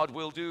 what God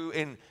will do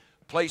in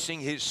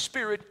placing his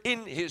spirit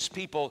in his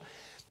people,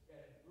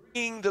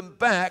 bringing them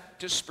back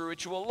to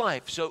spiritual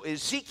life. So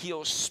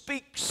Ezekiel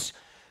speaks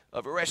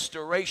of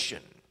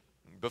restoration.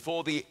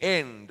 Before the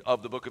end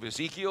of the book of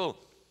Ezekiel,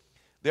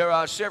 there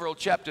are several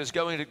chapters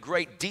going into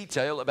great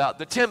detail about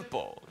the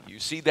temple. You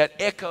see that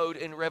echoed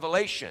in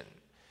Revelation.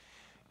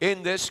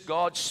 In this,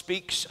 God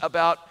speaks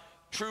about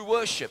true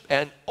worship,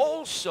 and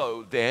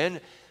also then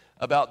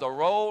about the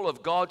role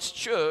of God's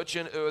church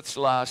in earth's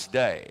last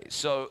days.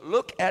 So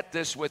look at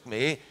this with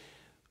me.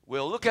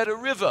 We'll look at a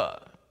river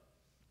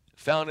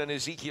found in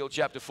Ezekiel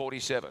chapter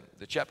 47.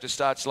 The chapter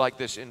starts like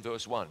this in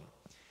verse 1.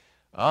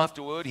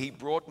 Afterward he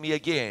brought me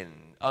again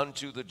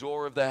unto the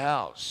door of the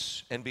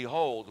house, and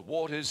behold,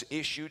 waters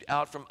issued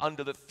out from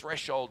under the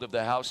threshold of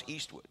the house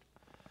eastward.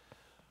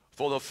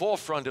 For the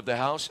forefront of the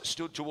house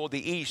stood toward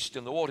the east,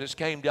 and the waters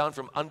came down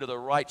from under the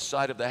right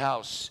side of the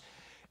house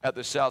at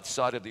the south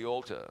side of the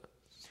altar.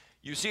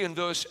 You see in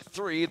verse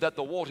 3 that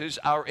the waters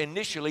are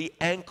initially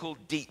ankle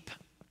deep.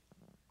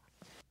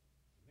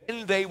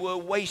 Then they were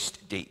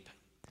waist deep.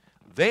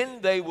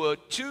 Then they were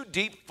too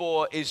deep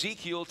for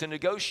Ezekiel to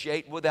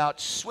negotiate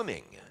without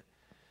swimming.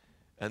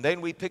 And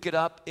then we pick it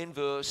up in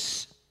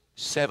verse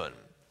 7.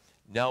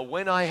 Now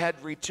when I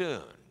had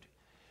returned,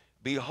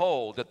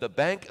 behold, at the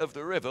bank of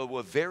the river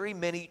were very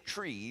many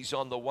trees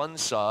on the one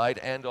side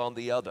and on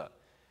the other.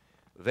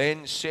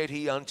 Then said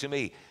he unto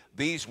me,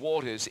 these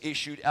waters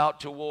issued out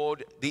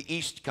toward the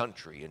east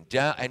country,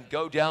 and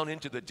go down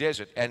into the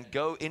desert, and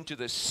go into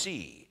the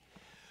sea,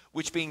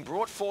 which being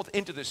brought forth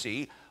into the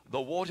sea,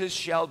 the waters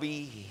shall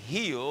be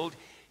healed.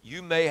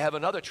 You may have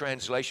another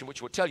translation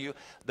which will tell you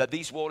that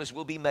these waters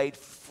will be made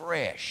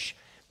fresh.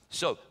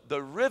 So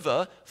the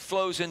river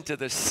flows into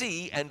the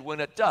sea, and when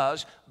it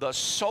does, the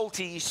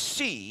salty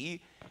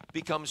sea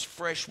becomes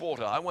fresh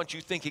water. I want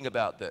you thinking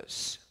about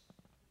this.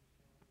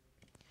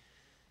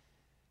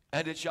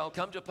 And it shall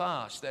come to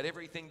pass that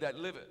everything that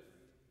liveth,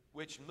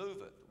 which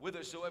moveth,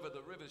 whithersoever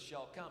the rivers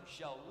shall come,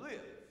 shall live.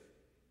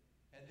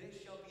 And there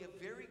shall be a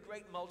very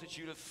great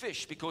multitude of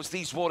fish, because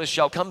these waters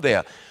shall come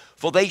there.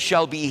 For they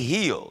shall be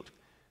healed.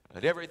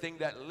 And everything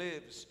that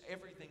lives,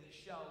 everything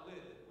shall live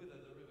whither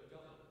the river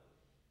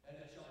goeth. And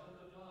it shall come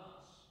to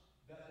pass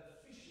that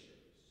the fish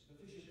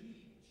of people,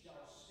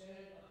 shall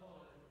stand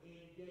upon it from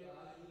Engedi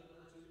even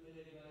unto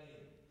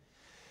Eneglaim.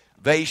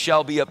 They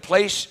shall be a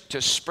place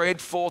to spread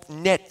forth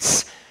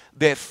nets.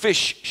 Their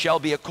fish shall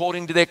be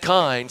according to their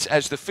kinds,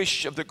 as the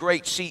fish of the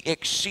great sea,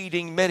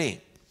 exceeding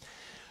many.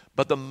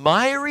 But the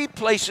miry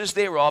places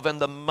thereof and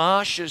the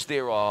marshes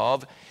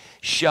thereof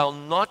shall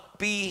not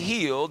be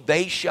healed,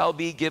 they shall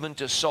be given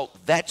to salt.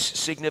 That's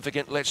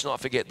significant, let's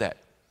not forget that.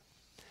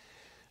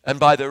 And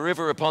by the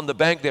river upon the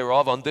bank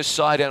thereof, on this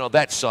side and on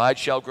that side,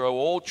 shall grow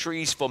all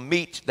trees for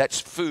meat, that's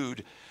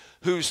food,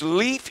 whose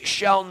leaf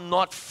shall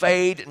not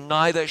fade,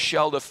 neither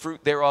shall the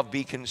fruit thereof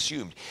be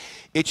consumed.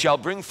 It shall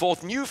bring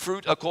forth new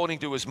fruit according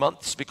to his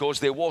months, because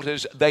their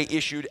waters they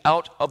issued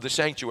out of the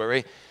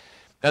sanctuary.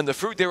 And the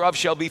fruit thereof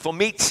shall be for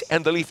meat,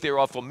 and the leaf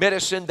thereof for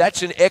medicine.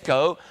 That's an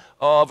echo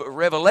of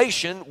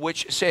Revelation,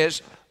 which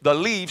says the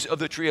leaves of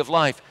the tree of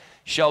life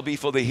shall be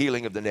for the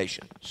healing of the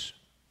nations.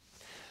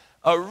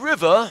 A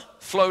river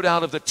flowed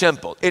out of the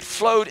temple. It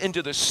flowed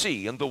into the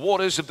sea, and the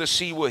waters of the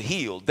sea were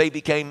healed. They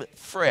became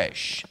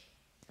fresh.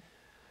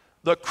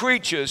 The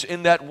creatures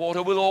in that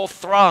water will all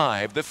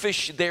thrive. The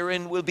fish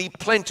therein will be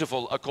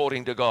plentiful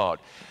according to God.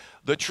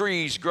 The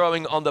trees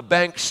growing on the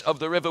banks of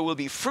the river will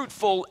be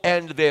fruitful,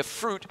 and their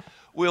fruit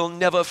will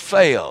never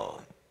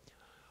fail.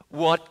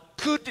 What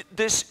could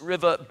this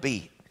river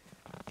be?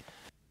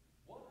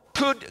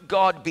 Could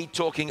God be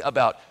talking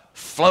about?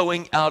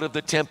 Flowing out of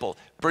the temple,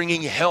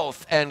 bringing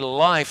health and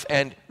life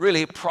and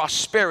really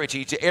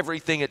prosperity to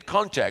everything it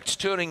contacts,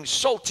 turning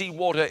salty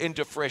water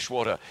into fresh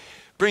water,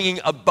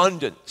 bringing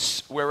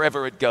abundance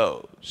wherever it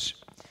goes.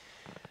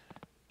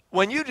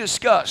 When you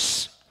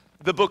discuss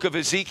the book of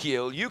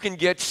Ezekiel, you can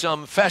get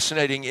some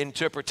fascinating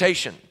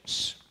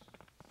interpretations.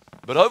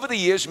 But over the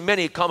years,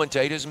 many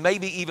commentators,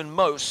 maybe even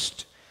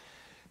most,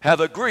 have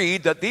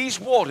agreed that these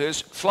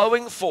waters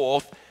flowing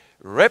forth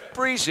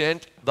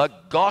represent the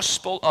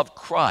gospel of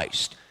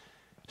Christ.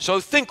 So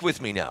think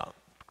with me now.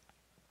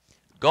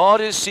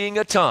 God is seeing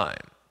a time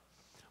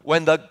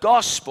when the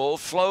gospel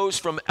flows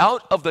from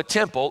out of the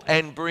temple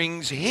and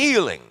brings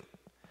healing.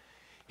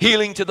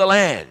 Healing to the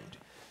land.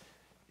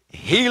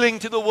 Healing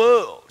to the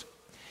world.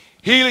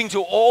 Healing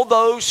to all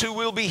those who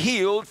will be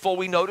healed. For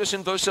we notice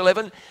in verse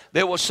 11,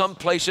 there were some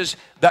places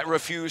that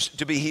refused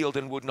to be healed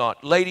and would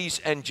not.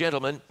 Ladies and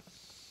gentlemen,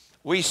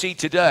 we see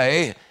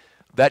today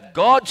that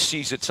God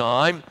sees a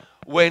time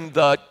when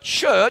the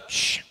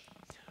church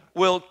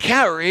will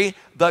carry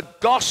the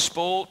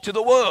gospel to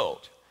the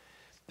world.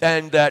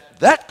 And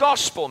that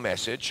gospel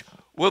message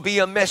will be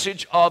a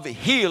message of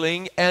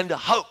healing and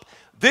hope.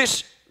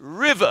 This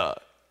river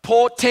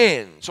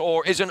portends,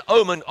 or is an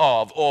omen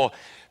of, or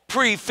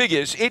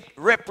prefigures, it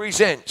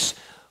represents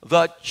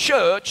the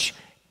church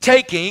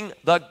taking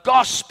the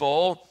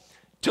gospel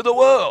to the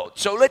world.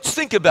 So let's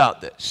think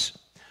about this.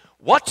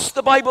 What's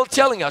the Bible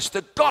telling us?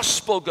 The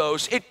gospel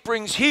goes, it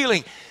brings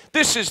healing.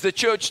 This is the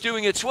church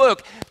doing its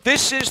work.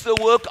 This is the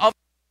work of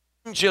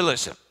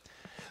evangelism.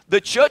 The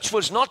church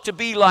was not to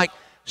be like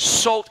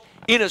salt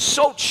in a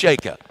salt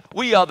shaker.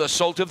 We are the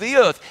salt of the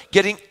earth,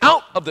 getting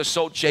out of the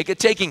salt shaker,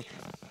 taking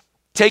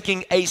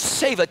a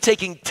savor,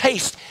 taking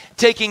taste,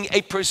 taking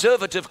a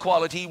preservative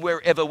quality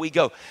wherever we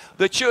go.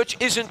 The church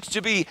isn't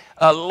to be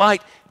a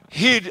light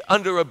hid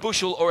under a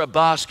bushel or a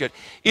basket.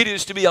 It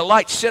is to be a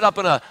light set up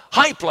in a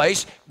high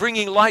place,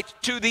 bringing light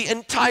to the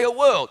entire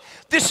world.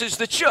 This is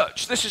the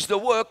church. This is the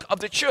work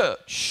of the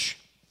church.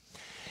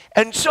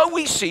 And so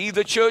we see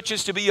the church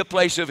is to be a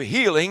place of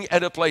healing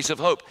and a place of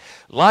hope.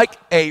 Like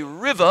a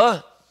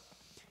river,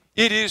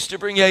 it is to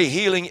bring a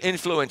healing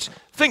influence.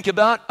 Think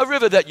about a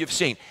river that you've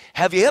seen.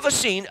 Have you ever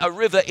seen a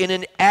river in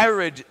an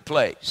arid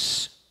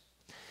place?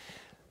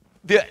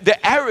 The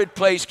arid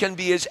place can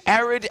be as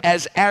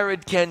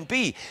arid can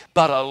be,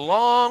 but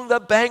along the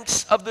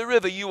banks of the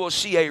river you will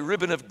see a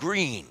ribbon of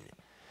green.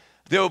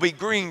 There will be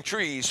green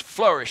trees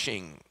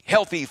flourishing,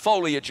 healthy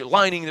foliage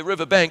lining the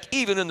riverbank,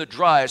 even in the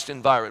driest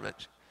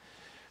environment.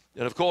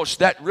 And of course,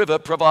 that river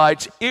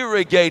provides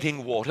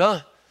irrigating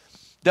water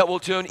that will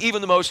turn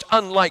even the most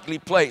unlikely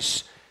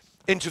place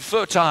into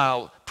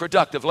fertile,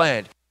 productive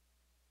land.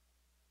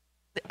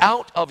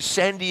 Out of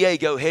San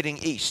Diego heading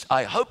east.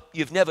 I hope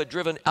you've never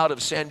driven out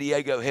of San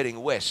Diego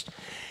heading west.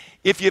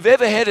 If you've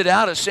ever headed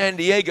out of San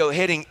Diego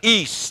heading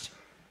east,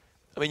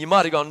 I mean, you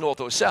might have gone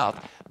north or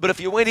south, but if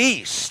you went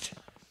east,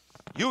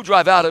 you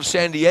drive out of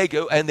San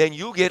Diego and then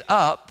you get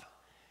up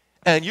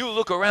and you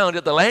look around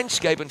at the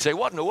landscape and say,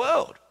 what in the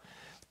world?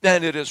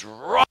 And it is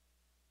rock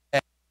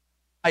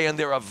and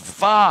there are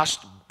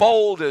vast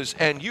boulders,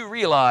 and you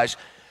realize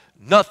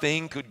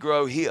nothing could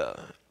grow here.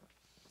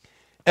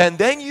 And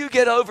then you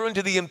get over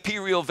into the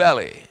Imperial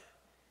Valley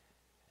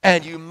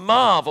and you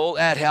marvel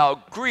at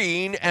how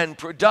green and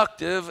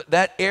productive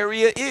that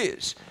area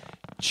is.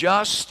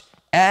 Just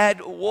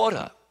add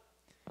water.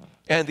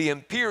 And the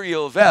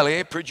Imperial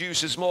Valley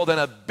produces more than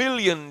 $1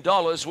 billion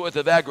worth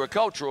of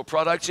agricultural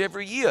products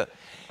every year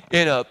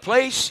in a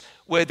place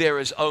where there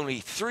is only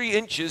 3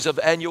 inches of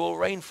annual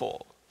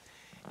rainfall.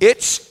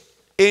 It's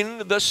in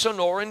the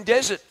Sonoran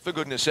Desert, for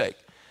goodness sake.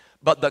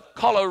 But the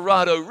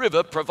Colorado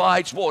River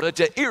provides water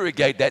to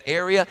irrigate that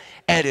area,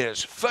 and it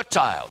is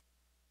fertile.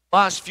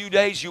 Last few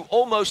days, you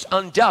almost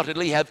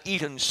undoubtedly have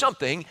eaten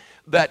something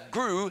that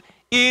grew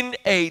in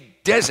a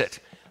desert,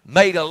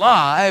 made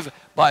alive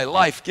by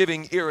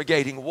life-giving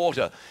irrigating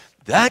water.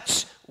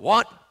 That's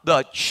what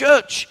the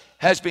church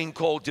has been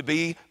called to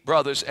be,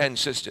 brothers and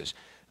sisters.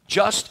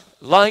 Just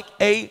like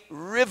a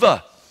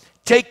river,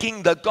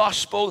 taking the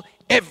gospel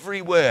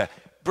everywhere,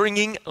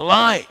 bringing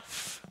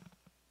life.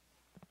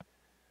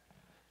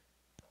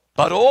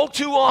 But all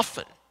too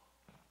often,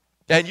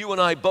 and you and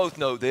I both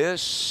know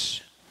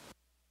this,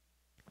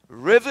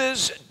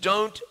 rivers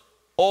don't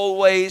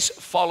always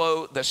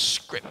follow the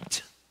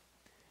script.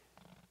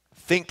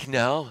 Think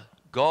now,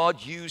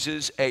 God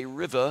uses a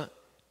river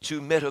to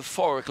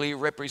metaphorically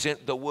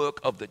represent the work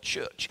of the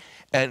church.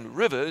 And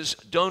rivers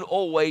don't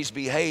always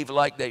behave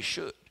like they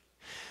should.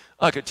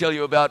 I could tell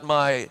you about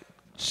my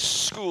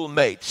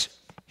schoolmate.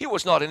 He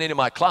was not in any of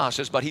my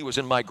classes, but he was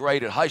in my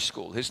grade at high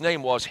school. His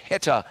name was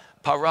Heta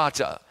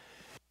Parata.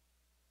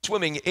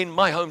 Swimming in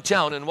my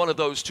hometown in one of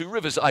those 2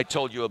 rivers I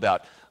told you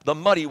about, the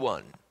muddy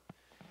one.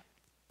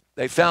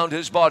 They found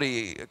his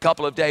body a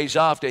couple of days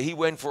after he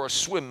went for a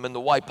swim in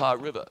the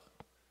Waipa River.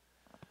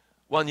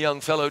 One young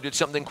fellow did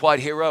something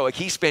quite heroic.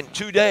 He spent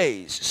 2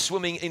 days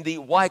swimming in the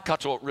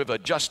Waikato River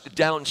just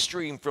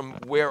downstream from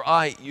where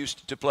I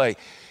used to play.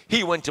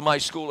 He went to my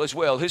school as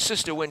well. His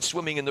sister went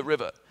swimming in the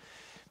river,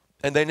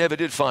 and they never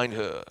did find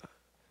her.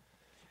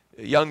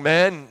 A young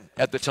man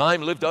at the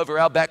time lived over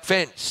our back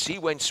fence. He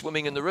went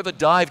swimming in the river,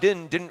 dived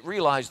in, didn't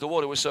realize the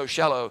water was so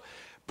shallow,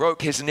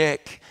 broke his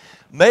neck,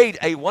 made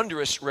a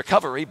wondrous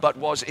recovery, but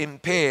was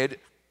impaired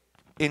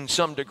in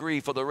some degree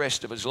for the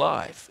rest of his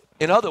life.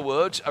 In other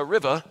words, a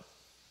river,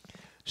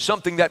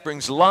 something that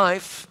brings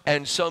life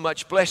and so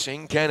much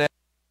blessing, can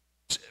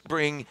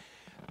bring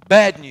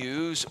bad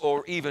news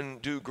or even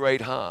do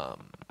great harm.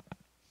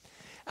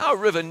 Our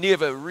river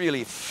never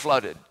really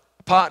flooded,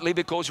 partly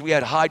because we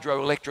had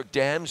hydroelectric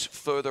dams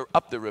further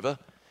up the river,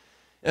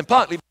 and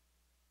partly,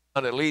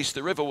 at least,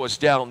 the river was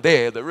down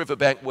there. The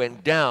riverbank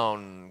went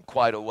down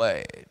quite a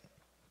way.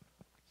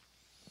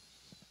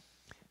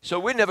 So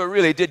we never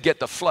really did get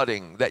the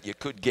flooding that you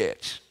could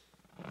get.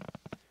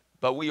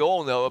 But we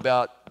all know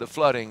about the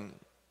flooding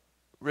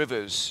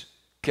rivers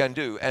can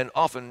do, and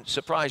often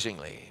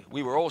surprisingly.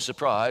 We were all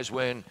surprised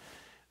when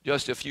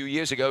just a few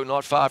years ago,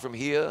 not far from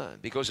here,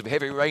 because of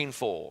heavy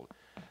rainfall,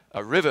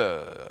 a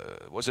river,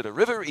 was it a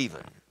river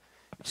even?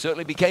 It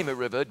certainly became a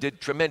river, did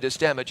tremendous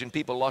damage, and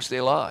people lost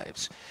their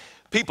lives.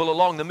 People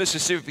along the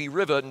Mississippi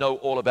River know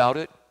all about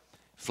it.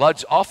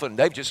 Floods often,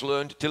 they've just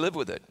learned to live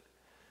with it.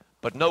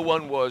 But no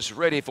one was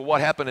ready for what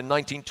happened in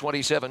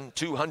 1927.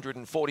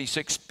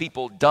 246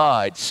 people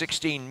died.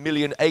 16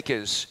 million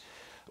acres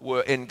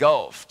were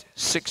engulfed.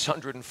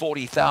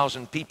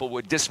 640,000 people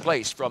were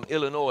displaced from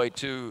Illinois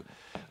to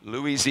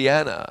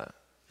Louisiana.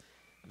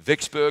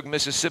 Vicksburg,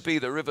 Mississippi,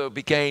 the river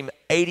became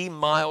 80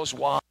 miles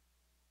wide.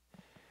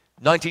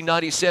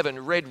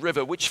 1997, Red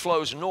River, which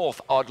flows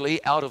north,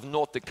 oddly, out of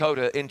North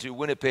Dakota into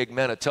Winnipeg,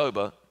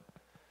 Manitoba,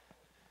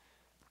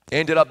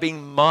 ended up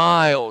being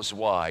miles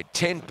wide.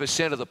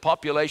 10% of the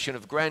population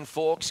of Grand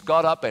Forks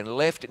got up and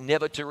left,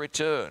 never to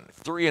return.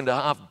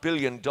 $3.5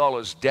 billion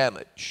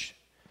damage.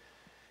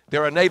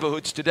 There are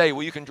neighborhoods today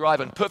where you can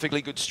drive on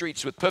perfectly good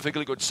streets with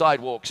perfectly good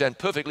sidewalks and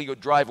perfectly good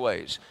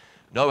driveways.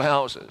 No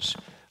houses.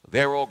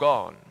 They're all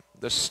gone.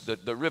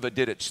 The river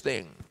did its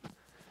thing.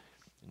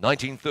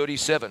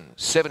 1937,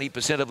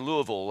 70% of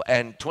Louisville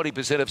and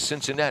 20% of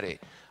Cincinnati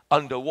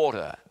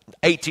underwater.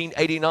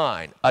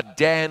 1889, a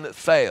dam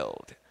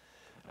failed,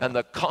 and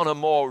the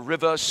Connemara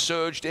River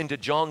surged into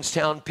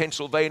Johnstown,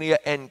 Pennsylvania,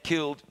 and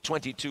killed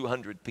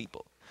 2,200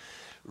 people.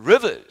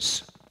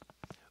 Rivers,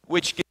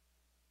 which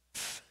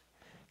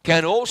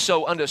can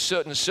also, under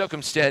certain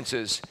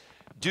circumstances,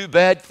 do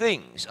bad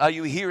things. Are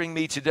you hearing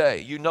me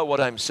today? You know what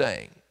I'm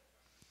saying.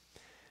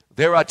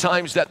 There are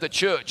times that the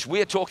church,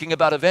 we're talking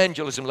about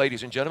evangelism,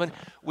 ladies and gentlemen.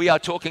 We are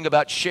talking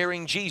about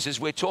sharing Jesus.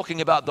 We're talking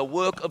about the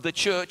work of the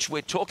church.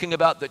 We're talking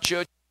about the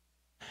church,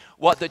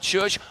 what the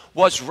church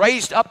was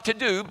raised up to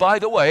do. By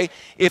the way,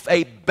 if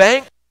a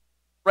bank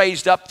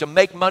raised up to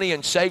make money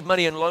and save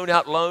money and loan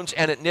out loans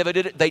and it never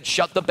did it, they'd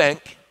shut the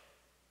bank.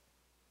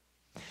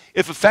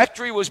 If a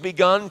factory was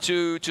begun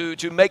to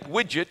make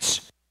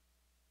widgets,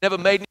 never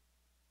made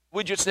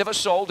widgets, never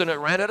sold, and it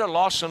ran at a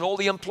loss, and all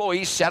the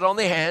employees sat on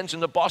their hands,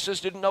 and the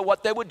bosses didn't know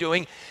what they were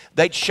doing,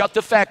 they'd shut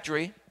the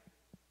factory,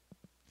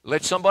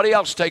 let somebody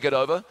else take it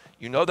over.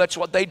 You know that's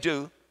what they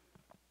do.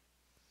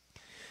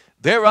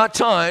 There are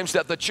times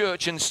that the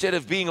church, instead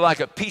of being like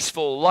a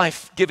peaceful,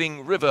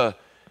 life-giving river,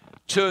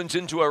 turns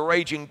into a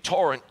raging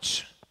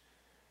torrent,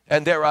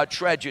 and there are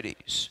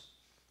tragedies.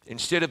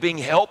 Instead of being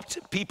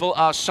helped, people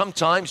are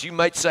sometimes, you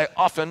might say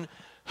often,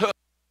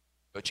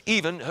 hurt,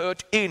 even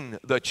hurt in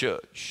the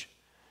church.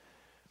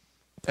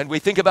 And we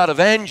think about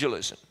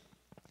evangelism.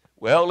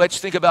 Well, let's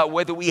think about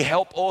whether we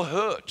help or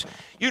hurt.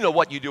 You know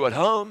what you do at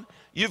home.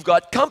 You've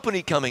got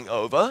company coming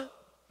over,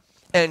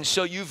 and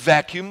so you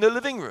vacuum the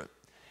living room.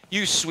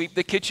 You sweep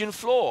the kitchen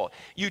floor.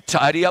 You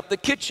tidy up the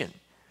kitchen.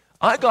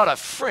 I got a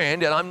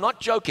friend, and I'm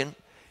not joking,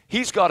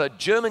 he's got a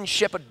German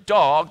Shepherd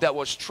dog that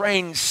was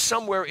trained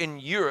somewhere in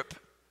Europe,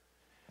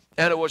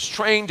 and it was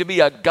trained to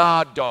be a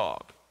guard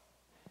dog.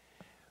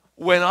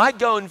 When I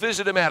go and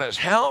visit him at his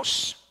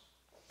house,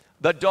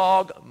 the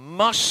dog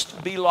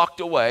must be locked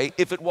away.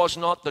 If it was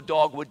not, the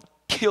dog would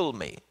kill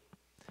me.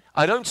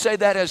 I don't say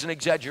that as an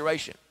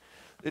exaggeration.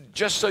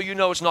 Just so you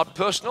know it's not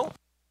personal,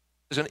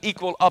 as an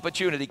equal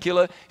opportunity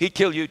killer, he'd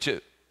kill you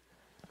too.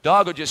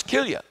 Dog would just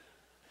kill you.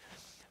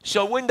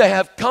 So when they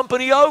have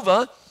company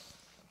over,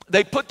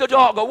 they put the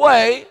dog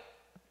away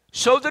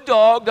so the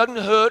dog doesn't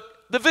hurt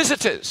the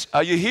visitors.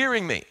 Are you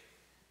hearing me?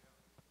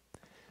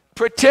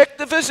 Protect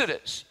the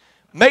visitors.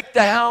 Make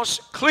the house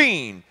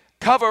clean.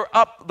 Cover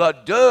up the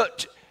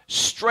dirt.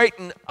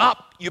 Straighten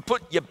up. You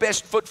put your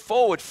best foot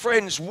forward.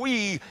 Friends,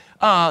 we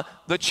are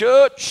the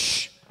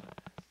church.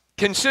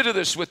 Consider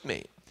this with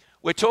me.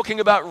 We're talking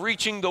about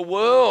reaching the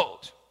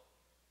world.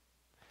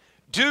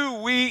 Do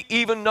we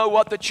even know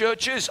what the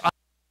church is?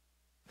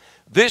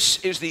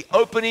 This is the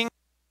opening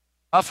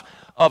of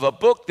a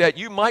book that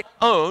you might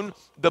own.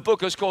 The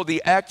book is called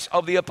The Acts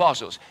of the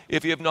Apostles.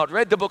 If you have not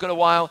read the book in a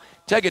while,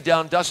 take it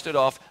down, dust it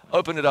off,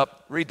 open it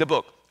up, read the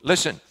book.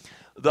 Listen,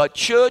 the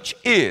church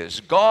is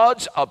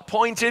God's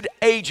appointed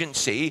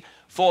agency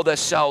for the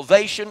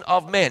salvation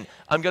of men.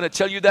 I'm going to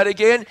tell you that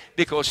again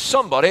because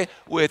somebody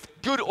with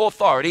good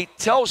authority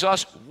tells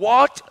us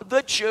what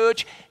the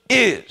church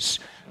is.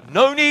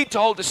 No need to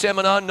hold a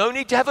seminar, no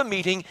need to have a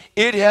meeting.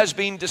 It has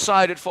been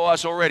decided for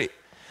us already.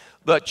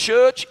 The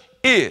church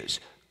is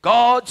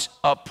God's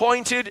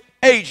appointed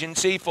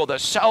agency for the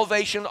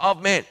salvation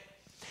of men.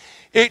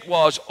 It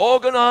was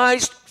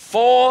organized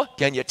for,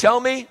 can you tell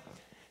me?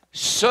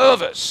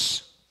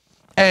 Service.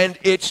 And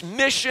its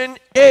mission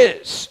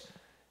is,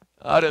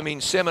 I don't mean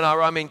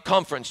seminar, I mean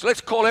conference.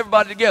 Let's call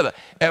everybody together,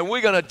 and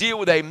we're going to deal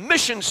with a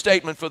mission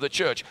statement for the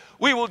church.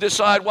 We will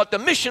decide what the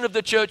mission of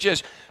the church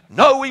is.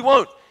 No, we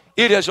won't.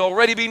 It has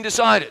already been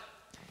decided.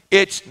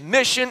 Its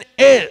mission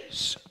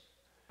is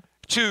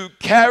to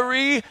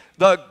carry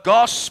the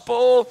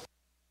gospel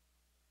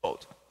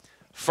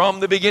from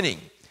the beginning.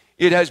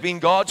 It has been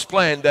God's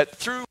plan that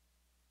through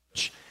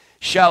which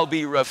shall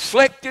be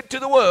reflected to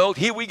the world,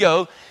 here we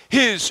go,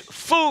 His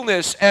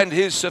fullness and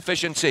His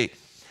sufficiency.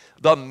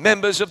 The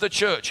members of the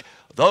church,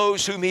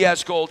 those whom He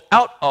has called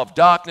out of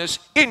darkness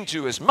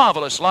into His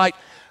marvelous light,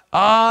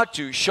 are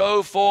to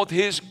show forth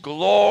His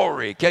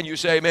glory. Can you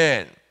say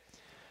amen?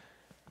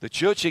 The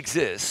church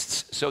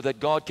exists so that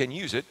God can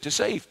use it to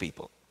save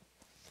people.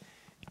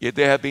 Yet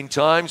there have been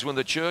times when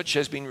the church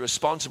has been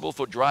responsible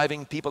for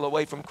driving people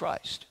away from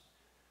Christ.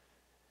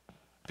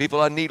 People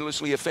are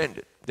needlessly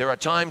offended. There are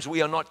times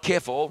we are not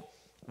careful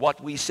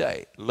what we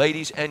say.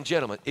 Ladies and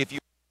gentlemen, if you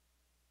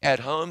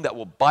at home that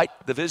will bite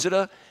the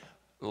visitor,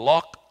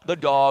 lock the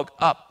dog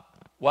up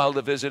while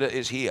the visitor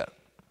is here.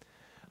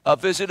 A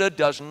visitor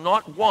does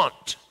not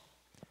want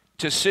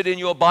to sit in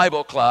your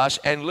Bible class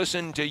and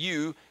listen to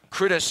you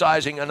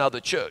criticizing another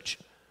church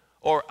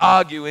or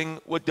arguing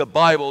with the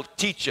Bible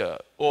teacher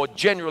or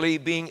generally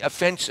being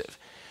offensive.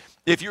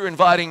 If you're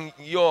inviting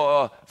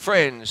your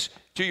friends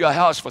to your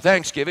house for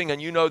Thanksgiving and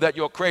you know that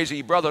your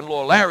crazy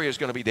brother-in-law Larry is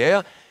going to be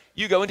there,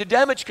 you go into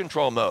damage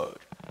control mode.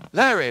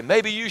 Larry,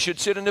 maybe you should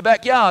sit in the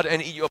backyard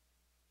and eat your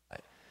pie.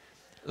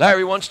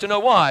 Larry wants to know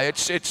why.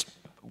 It's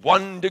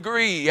 1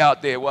 degree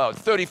out there. Well,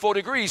 34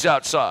 degrees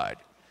outside.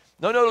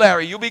 No,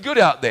 Larry, you'll be good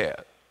out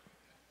there.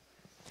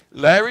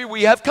 Larry,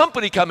 we have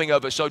company coming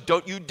over, so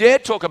don't you dare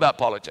talk about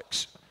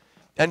politics.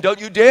 And don't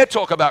you dare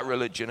talk about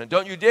religion. And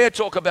don't you dare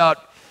talk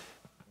about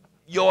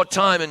your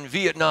time in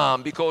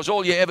Vietnam, because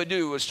all you ever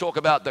do is talk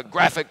about the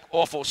graphic,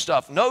 awful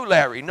stuff. No,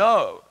 Larry,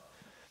 no.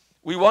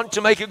 We want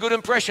to make a good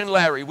impression,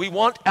 Larry. We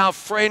want our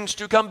friends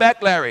to come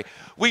back, Larry.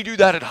 We do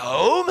that at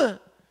home.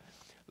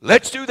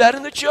 Let's do that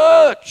in the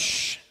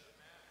church.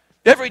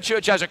 Every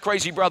church has a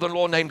crazy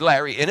brother-in-law named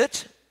Larry in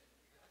it.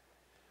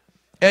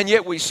 And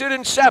yet we sit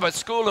in Sabbath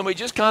school and we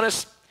just kind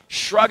of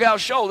shrug our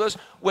shoulders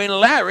when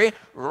Larry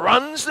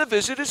runs the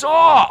visitors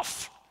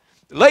off.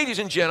 Ladies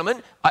and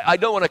gentlemen, I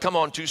don't want to come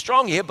on too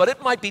strong here, but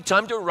it might be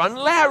time to run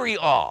Larry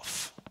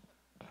off.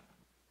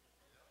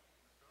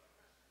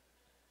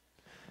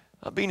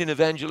 I've been in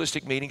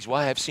evangelistic meetings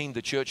where I have seen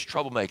the church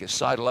troublemaker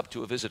sidle up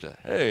to a visitor.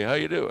 Hey, how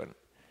you doing?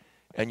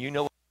 And you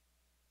know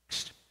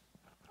what?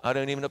 I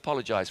don't even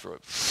apologize for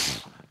it.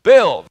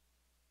 Bill,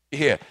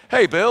 here.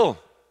 Hey, Bill.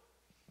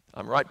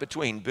 I'm right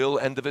between Bill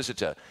and the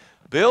visitor.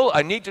 Bill,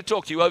 I need to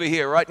talk to you over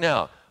here right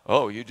now.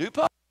 Oh, you do,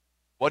 Pop?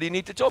 What do you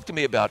need to talk to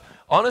me about?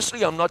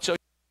 Honestly, I'm not so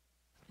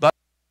but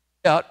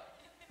out.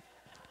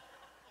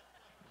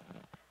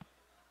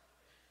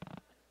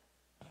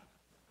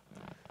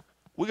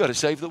 We got to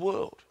save the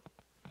world.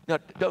 Now,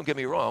 don't get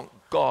me wrong.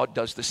 God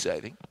does the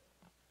saving.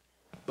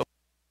 But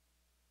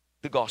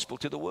the gospel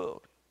to the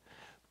world.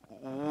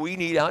 We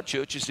need our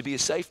churches to be a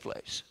safe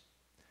place.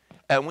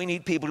 And we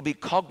need people to be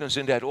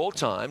cognizant at all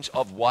times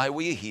of why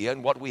we are here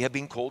and what we have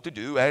been called to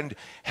do and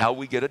how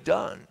we get it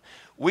done.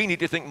 We need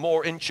to think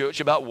more in church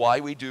about why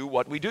we do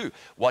what we do.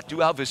 What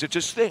do our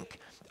visitors think?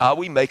 Are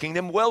we making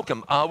them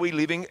welcome? Are we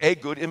leaving a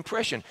good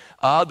impression?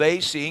 Are they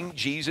seeing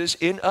Jesus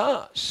in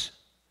us?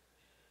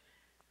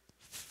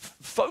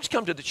 Folks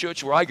come to the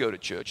church where I go to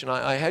church, and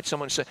I had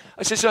someone say,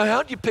 I said, so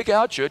how did you pick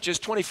our church? There's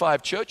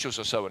 25 churches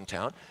or so in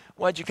town.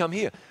 Why'd you come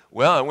here?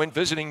 Well, I went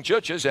visiting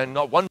churches, and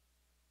not one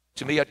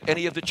to me at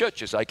any of the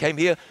churches. I came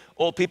here,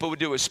 all people would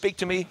do was speak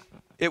to me.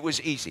 It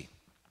was easy.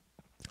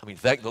 I mean,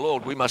 thank the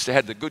Lord, we must have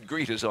had the good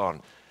greeters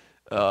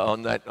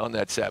on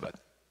that Sabbath.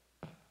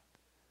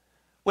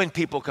 When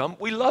people come,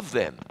 we love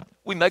them.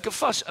 We make a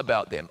fuss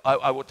about them.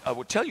 I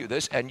will tell you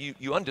this, and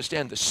you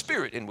understand the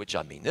spirit in which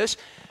I mean this,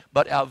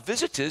 but our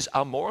visitors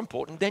are more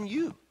important than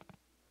you.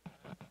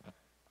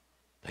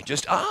 They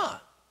just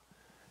are.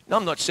 Now,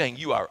 I'm not saying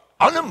you are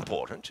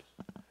unimportant,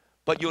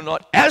 but you're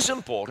not as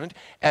important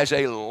as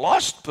a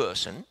lost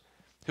person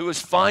who is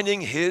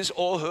finding his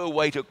or her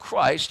way to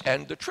Christ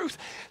and the truth.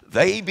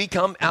 They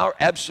become our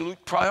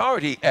absolute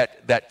priority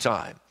at that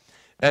time.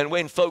 And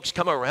when folks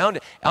come around,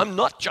 I'm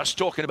not just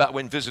talking about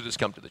when visitors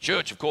come to the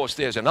church. Of course,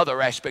 there's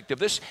another aspect of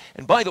this.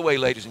 And by the way,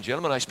 ladies and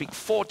gentlemen, I speak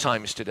 4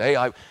 times today.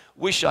 I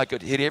wish I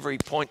could hit every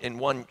point in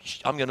one.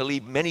 I'm going to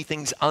leave many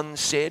things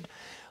unsaid.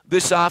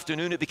 This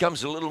afternoon, it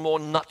becomes a little more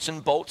nuts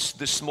and bolts.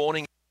 This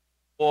morning,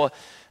 or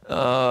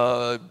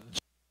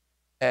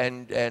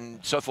and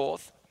so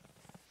forth.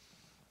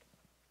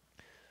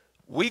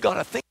 We got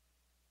to think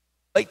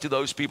to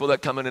those people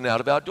that come in and out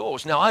of our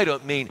doors. Now, I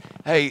don't mean,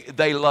 hey,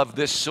 they love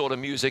this sort of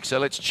music, so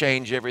let's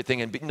change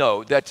everything. And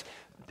no, that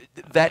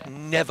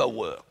never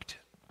worked.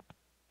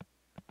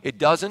 It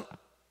doesn't,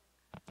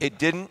 it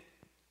didn't,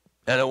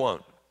 and it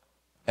won't.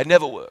 It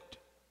never worked.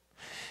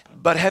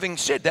 But having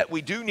said that,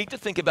 we do need to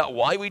think about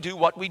why we do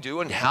what we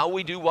do and how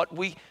we do what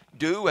we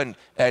do and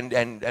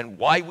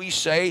why we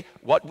say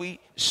what we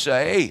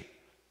say.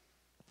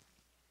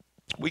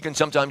 We can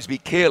sometimes be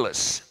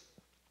careless.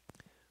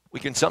 We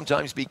can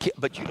sometimes be,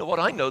 but you know what?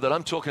 I know that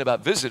I'm talking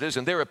about visitors,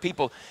 and there are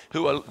people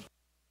who are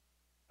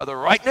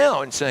right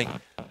now and saying,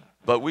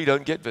 but we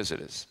don't get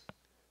visitors.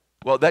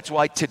 Well, that's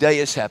why today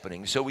is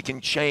happening, so we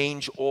can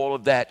change all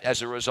of that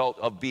as a result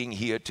of being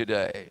here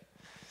today.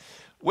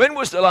 When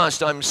was the last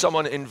time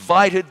someone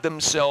invited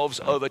themselves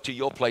over to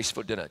your place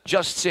for dinner?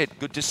 Just said,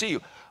 good to see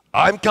you.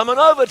 I'm coming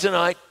over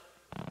tonight.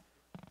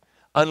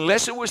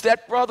 Unless it was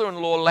that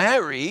brother-in-law,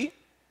 Larry,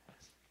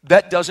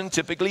 that doesn't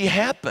typically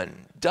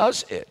happen,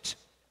 does it?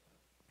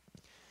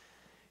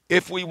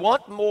 If we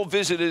want more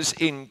visitors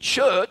in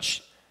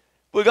church,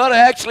 we've got to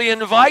actually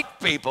invite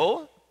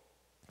people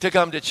to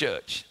come to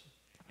church.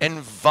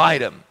 Invite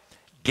them.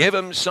 Give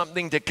them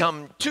something to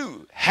come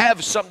to.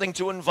 Have something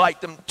to invite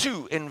them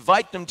to.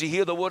 Invite them to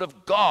hear the Word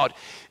of God.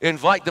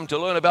 Invite them to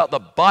learn about the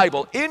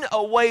Bible in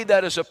a way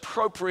that is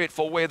appropriate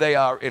for where they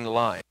are in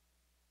life.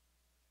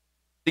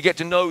 To get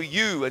to know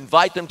you.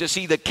 Invite them to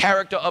see the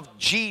character of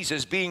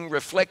Jesus being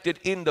reflected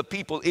in the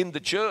people in the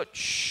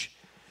church.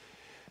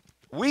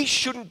 We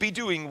shouldn't be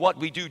doing what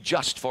we do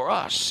just for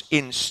us.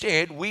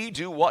 Instead, we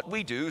do what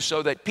we do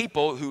so that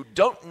people who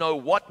don't know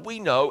what we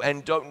know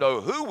and don't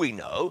know who we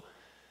know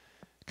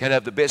can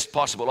have the best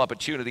possible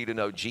opportunity to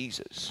know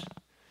Jesus.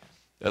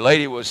 A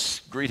lady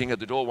was greeting at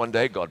the door one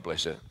day, God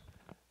bless her.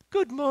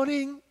 Good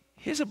morning,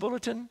 here's a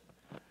bulletin.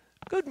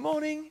 Good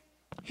morning,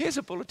 here's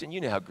a bulletin. You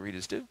know how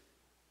greeters do.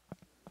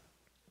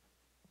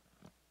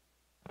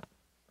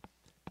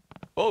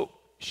 Oh,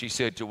 she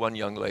said to one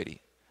young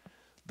lady.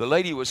 The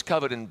lady was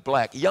covered in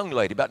black, young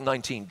lady, about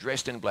 19,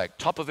 dressed in black,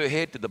 top of her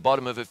head to the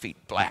bottom of her feet,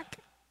 black.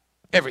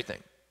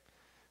 Everything.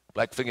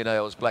 Black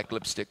fingernails, black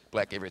lipstick,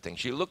 black everything.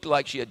 She looked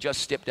like she had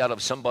just stepped out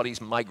of somebody's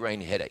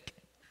migraine headache.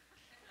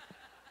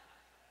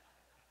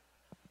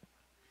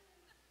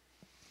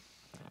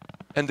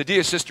 And the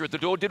dear sister at the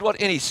door did what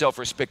any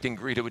self-respecting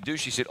greeter would do.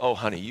 She said, oh,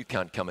 honey, you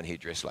can't come in here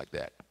dressed like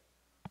that.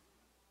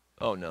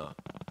 Oh, no.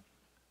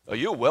 Oh,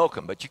 you're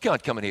welcome, but you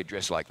can't come in here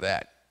dressed like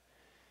that.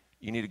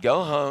 You need to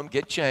go home,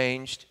 get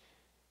changed.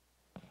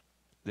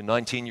 The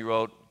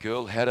 19-year-old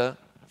girl had a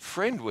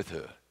friend with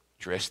her,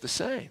 dressed the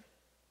same.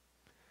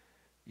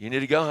 You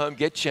need to go home,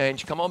 get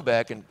changed, come on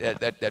back, and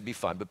that'd be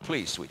fine. But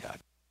please, sweetheart,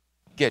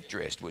 get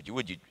dressed, would you?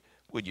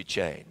 Would you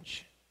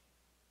change?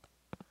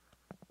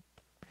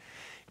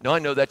 Now, I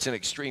know that's an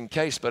extreme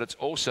case, but it's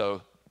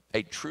also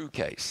a true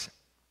case,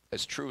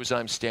 as true as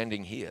I'm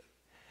standing here.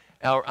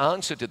 Our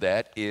answer to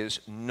that is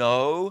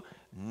no,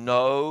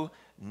 no,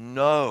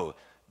 no.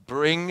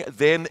 Bring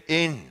them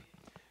in.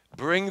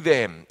 Bring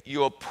them,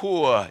 your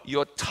poor,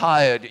 your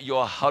tired,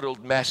 your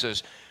huddled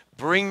masses.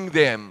 Bring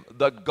them,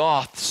 the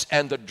goths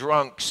and the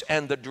drunks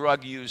and the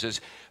drug users.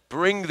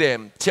 Bring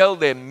them, tell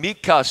them,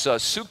 mikasa,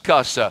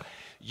 sukasa,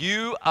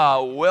 you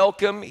are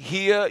welcome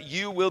here.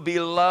 You will be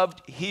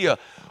loved here.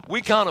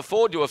 We can't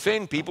afford to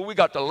offend people. We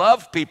got to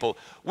love people.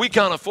 We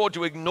can't afford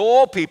to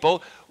ignore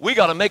people. We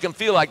got to make them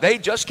feel like they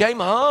just came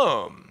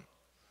home.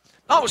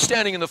 I was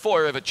standing in the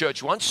foyer of a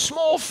church once,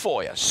 small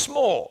foyer,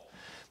 small.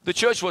 The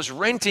church was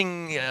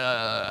renting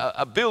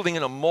a building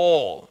in a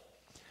mall.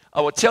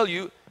 I will tell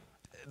you,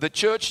 the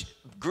church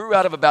grew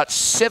out of about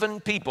 7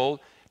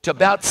 people to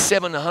about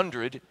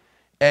 700,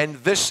 and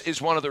this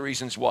is one of the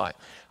reasons why.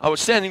 I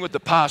was standing with the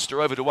pastor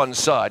over to one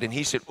side, and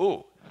he said,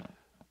 oh,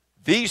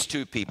 these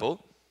 2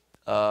 people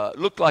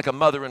looked like a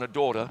mother and a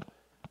daughter.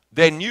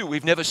 They're new.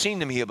 We've never seen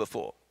them here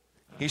before.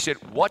 He said,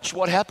 watch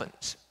what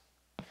happens.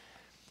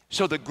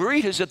 So the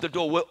greeters at the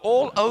door were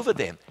all over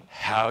them.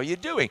 How are you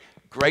doing?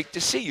 Great to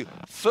see you.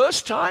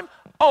 First time?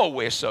 Oh,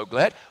 we're so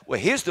glad. Well,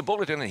 here's the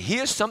bulletin, and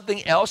here's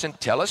something else, and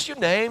tell us your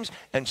names,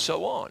 and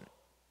so on.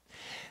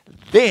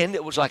 Then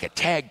it was like a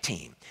tag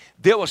team.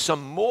 There were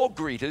some more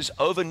greeters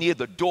over near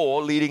the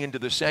door leading into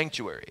the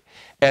sanctuary.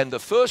 And the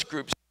first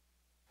group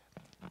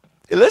said,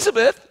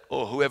 Elizabeth,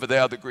 or whoever the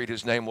other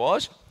greeter's name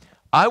was,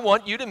 I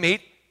want you to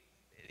meet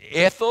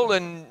Ethel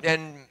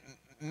and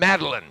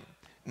Madeline.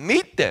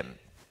 Meet them.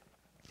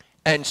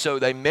 And so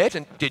they met,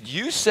 and did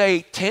you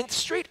say 10th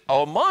Street?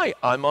 Oh, my,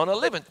 I'm on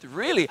 11th.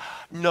 Really?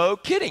 No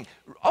kidding.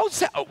 Oh,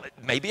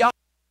 maybe our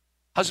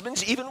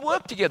husbands even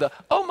work together.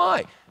 Oh,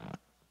 my.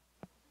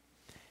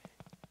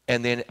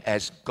 And then,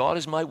 as God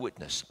is my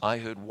witness, I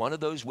heard one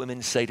of those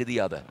women say to the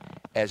other,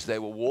 as they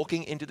were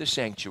walking into the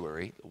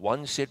sanctuary,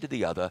 one said to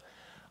the other,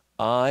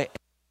 I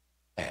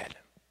am glad.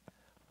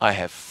 I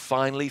have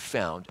finally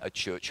found a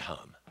church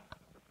home.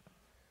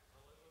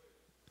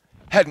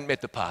 Hadn't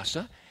met the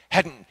pastor,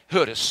 hadn't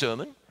heard a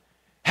sermon,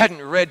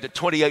 hadn't read the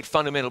 28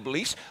 fundamental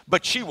beliefs,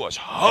 but she was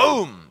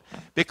home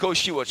because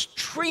she was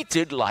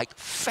treated like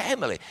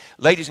family.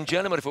 Ladies and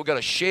gentlemen, if we're going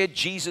to share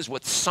Jesus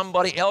with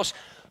somebody else,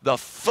 the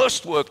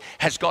first work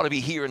has got to be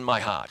here in my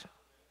heart.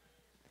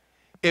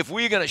 If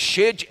we're going to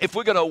share, if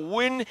we're going to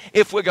win,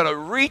 if we're going to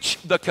reach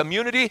the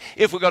community,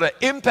 if we're going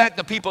to impact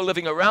the people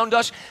living around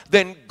us,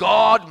 then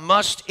God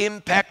must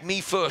impact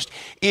me first.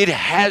 It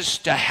has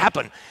to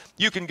happen.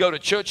 You can go to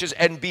churches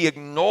and be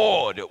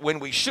ignored when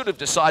we should have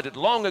decided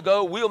long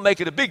ago we'll make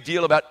it a big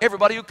deal about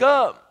everybody who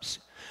comes.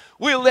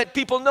 We'll let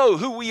people know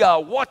who we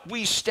are, what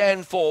we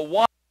stand for,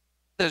 what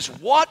is.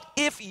 What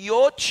if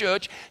your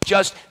church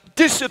just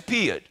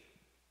disappeared?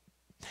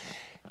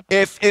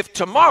 If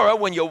tomorrow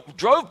when you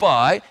drove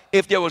by,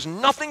 if there was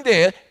nothing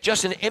there,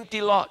 just an empty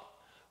lot,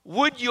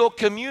 would your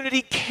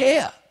community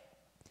care?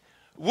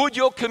 Would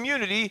your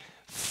community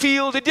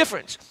feel the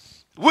difference?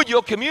 Would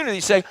your community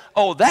say,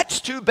 oh,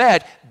 that's too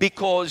bad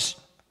because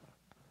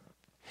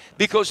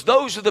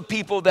those are the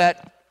people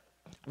that,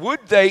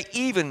 would they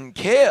even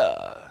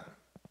care?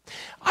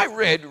 I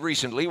read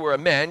recently where a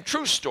man,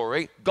 true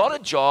story, got a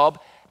job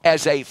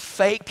as a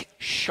fake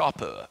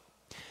shopper.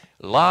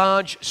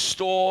 Large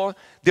store.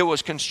 There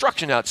was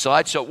construction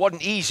outside, so it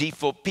wasn't easy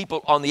for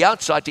people on the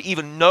outside to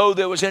even know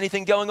there was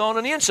anything going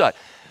on the inside.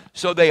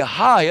 So they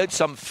hired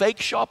some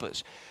fake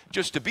shoppers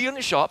just to be in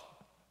the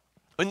shop,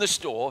 in the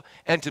store,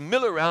 and to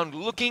mill around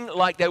looking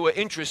like they were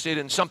interested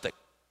in something.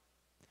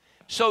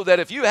 So that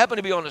if you happen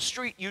to be on the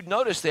street, you'd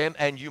notice them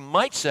and you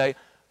might say,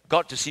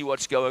 got to see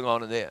what's going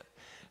on in there.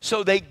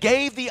 So they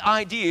gave the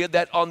idea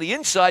that on the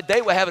inside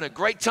they were having a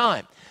great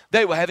time.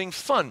 They were having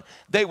fun.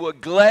 They were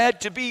glad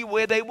to be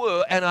where they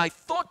were. And I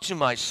thought to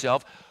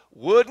myself,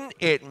 wouldn't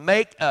it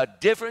make a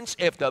difference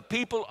if the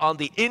people on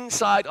the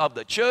inside of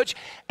the church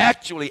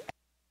actually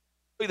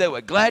they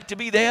were glad to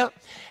be there,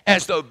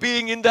 as though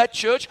being in that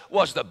church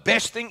was the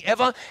best thing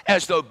ever,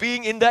 as though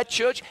being in that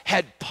church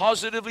had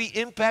positively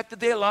impacted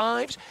their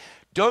lives?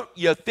 Don't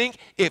you think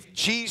if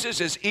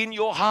Jesus is in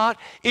your heart,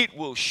 it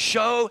will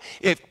show?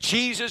 If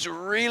Jesus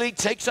really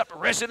takes up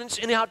residence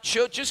in our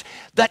churches,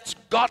 that's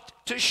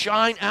got to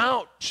shine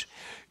out.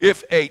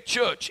 If a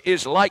church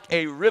is like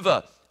a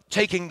river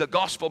taking the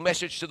gospel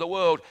message to the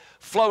world,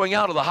 flowing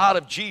out of the heart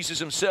of Jesus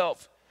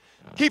himself.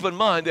 Keep in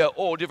mind, there are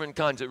all different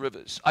kinds of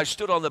rivers. I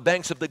stood on the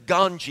banks of the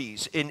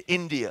Ganges in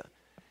India.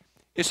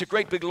 It's a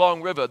great big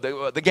long river,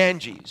 the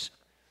Ganges.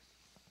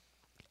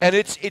 And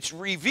it's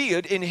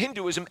revered in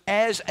Hinduism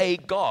as a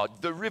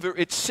god. The river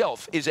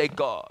itself is a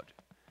god.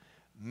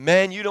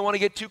 Man, you don't want to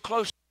get too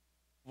close.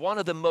 One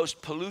of the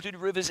most polluted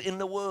rivers in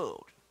the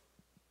world.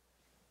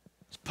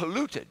 It's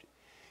polluted.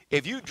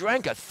 If you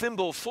drank a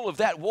thimble full of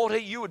that water,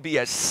 you would be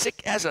as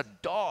sick as a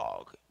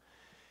dog.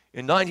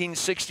 In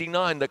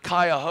 1969, the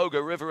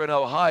Cuyahoga River in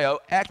Ohio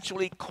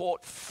actually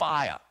caught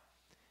fire.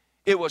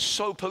 It was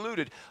so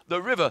polluted.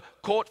 The river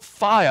caught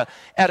fire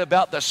at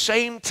about the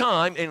same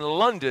time in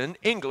London,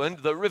 England.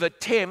 The River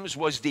Thames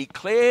was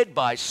declared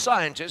by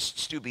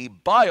scientists to be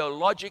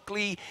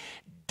biologically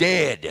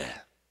dead.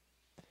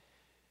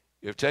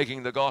 If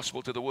taking the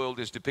gospel to the world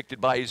is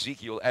depicted by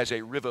Ezekiel as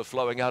a river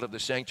flowing out of the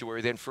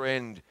sanctuary, then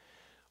friend,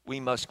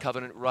 we must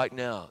covenant right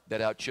now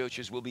that our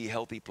churches will be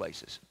healthy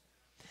places,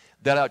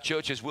 that our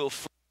churches will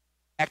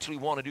actually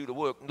want to do the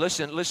work.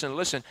 Listen, listen,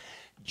 listen.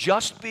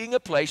 Just being a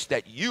place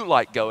that you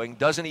like going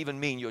doesn't even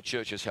mean your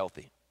church is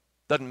healthy.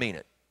 Doesn't mean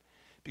it.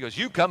 Because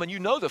you come and you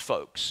know the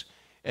folks.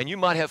 And you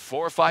might have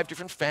 4 or 5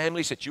 different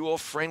families that you're all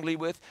friendly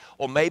with.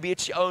 Or maybe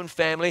it's your own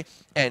family.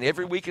 And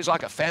every week is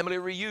like a family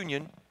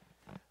reunion.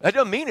 That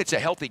doesn't mean it's a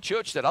healthy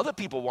church that other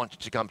people want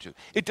to come to.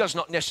 It does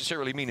not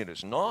necessarily mean it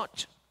is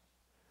not.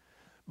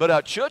 But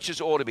our churches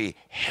ought to be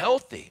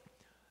healthy.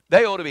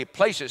 They ought to be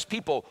places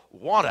people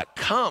want to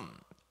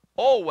come.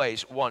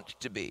 Always want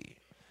to be.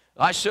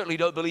 I certainly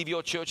don't believe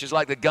your church is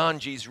like the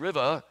Ganges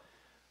River,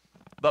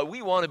 but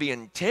we want to be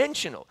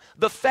intentional.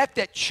 The fact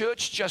that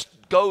church just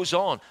goes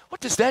on, what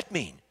does that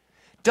mean?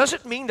 Does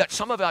it mean that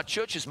some of our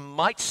churches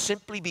might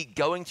simply be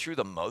going through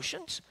the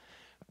motions?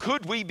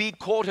 Could we be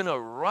caught in a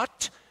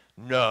rut?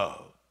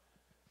 No.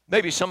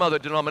 Maybe some other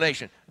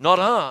denomination, not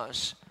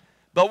ours.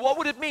 But what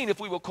would it mean if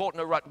we were caught in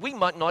a rut? We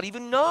might not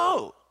even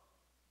know,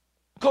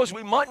 because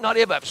we might not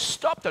ever have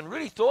stopped and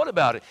really thought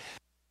about it.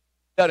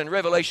 In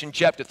Revelation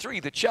chapter 3,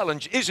 the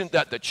challenge isn't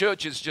that the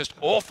church is just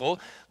awful.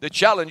 The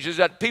challenge is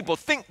that people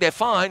think they're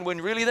fine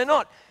when really they're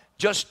not.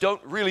 Just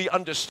don't really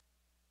understand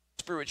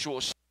spiritual.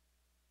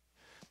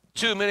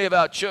 Too many of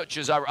our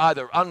churches are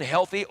either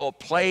unhealthy or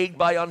plagued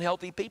by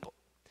unhealthy people.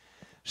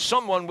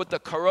 Someone with the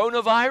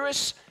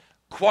coronavirus,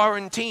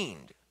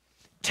 quarantined.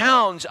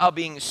 Towns are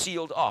being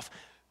sealed off.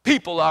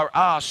 People are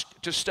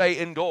asked to stay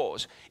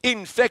indoors.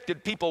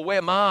 Infected people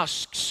wear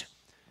masks.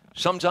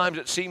 Sometimes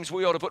it seems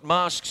we ought to put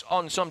masks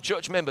on some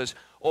church members,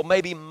 or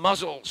maybe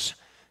muzzles,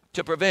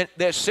 to prevent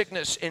their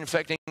sickness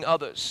infecting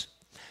others.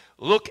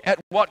 Look at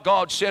what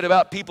God said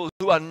about people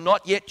who are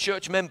not yet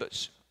church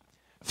members.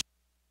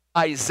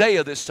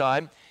 Isaiah this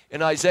time,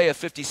 in Isaiah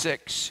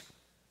 56.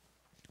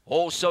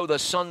 Also the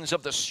sons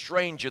of the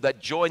stranger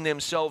that join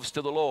themselves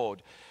to the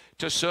Lord,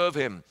 to serve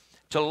him,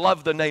 to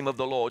love the name of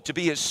the Lord, to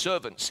be his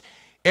servants.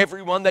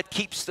 Everyone that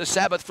keeps the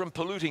Sabbath from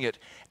polluting it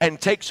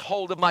and takes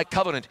hold of my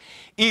covenant,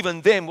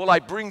 even them will I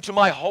bring to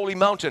my holy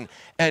mountain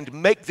and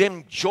make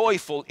them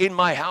joyful in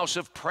my house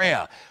of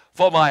prayer.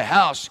 For my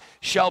house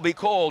shall be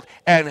called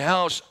an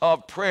house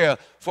of prayer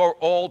for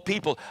all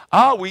people.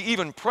 Are we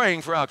even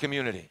praying for our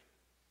community?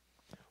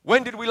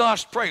 When did we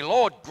last pray?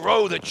 Lord,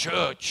 grow the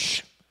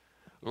church.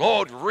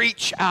 Lord,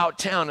 reach our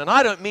town. And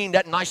I don't mean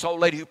that nice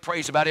old lady who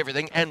prays about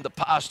everything and the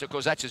pastor,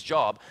 because that's his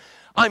job.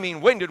 I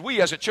mean, when did we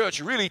as a church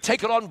really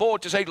take it on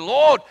board to say,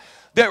 Lord,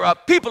 there are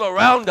people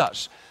around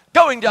us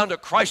going down to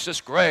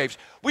Christ's graves.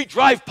 We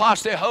drive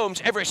past their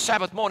homes every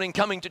Sabbath morning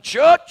coming to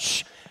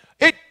church.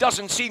 It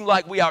doesn't seem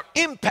like we are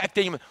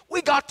impacting them.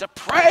 We got to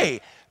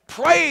pray.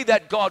 Pray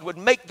that God would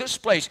make this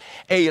place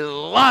a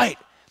light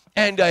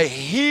and a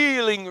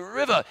healing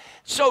river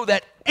so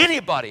that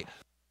anybody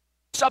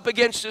up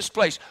against this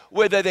place,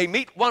 whether they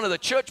meet one of the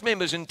church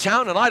members in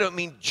town, and I don't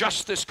mean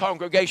just this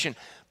congregation,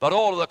 but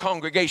all of the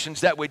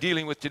congregations that we're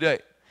dealing with today.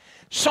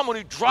 Someone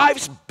who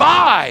drives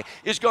by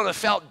is going to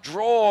feel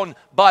drawn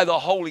by the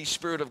Holy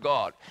Spirit of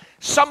God.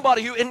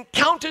 Somebody who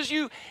encounters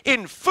you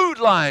in Food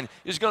Line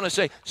is going to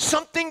say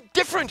something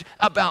different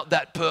about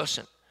that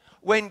person.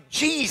 When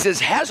Jesus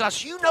has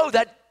us, you know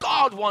that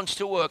God wants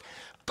to work.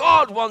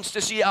 God wants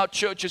to see our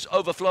churches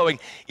overflowing.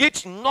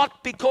 It's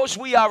not because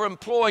we are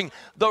employing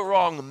the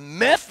wrong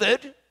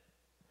method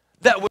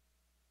that we're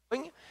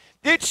doing.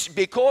 It's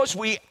because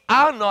we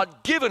are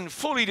not given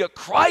fully to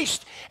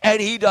Christ,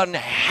 and he doesn't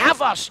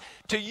have us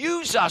to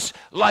use us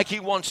like he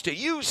wants to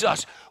use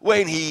us.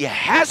 When he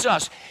has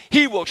us,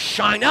 he will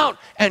shine out,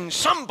 and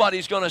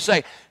somebody's going to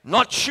say,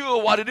 not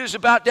sure what it is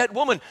about that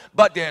woman,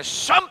 but there's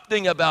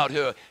something about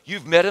her.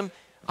 You've met him?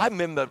 I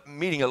remember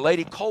meeting a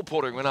lady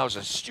colportering when I was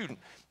a student.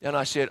 And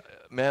I said,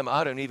 ma'am,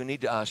 I don't even need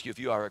to ask you if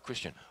you are a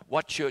Christian.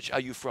 What church are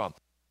you from?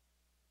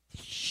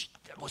 It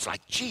was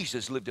like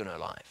Jesus lived in her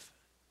life.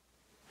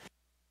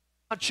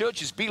 our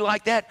churches be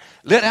like that.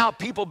 Let our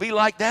people be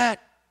like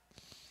that.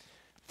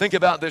 Think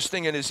about this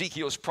thing in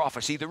Ezekiel's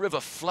prophecy. The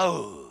river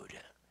flowed.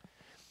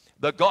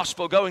 The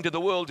gospel going to the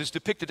world is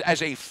depicted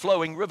as a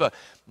flowing river,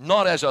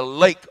 not as a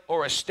lake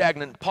or a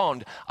stagnant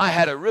pond. I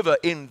had a river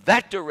in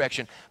that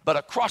direction, but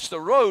across the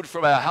road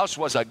from our house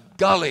was a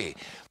gully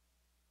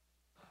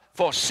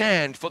for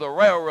sand for the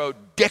railroad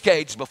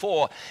decades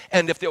before.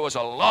 And if there was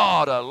a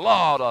lot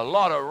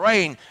of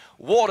rain,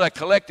 water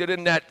collected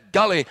in that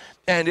gully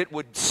and it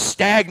would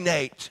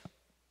stagnate.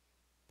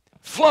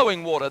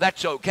 Flowing water,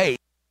 that's okay.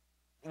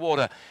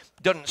 Water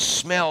doesn't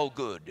smell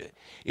good.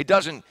 It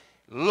doesn't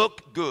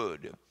look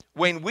good.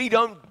 When we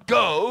don't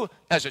go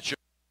as a church,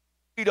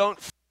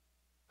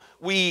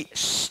 we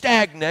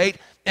stagnate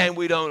and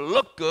we don't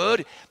look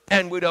good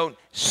and we don't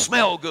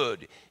smell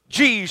good.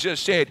 Jesus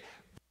said,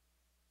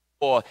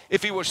 or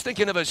if he was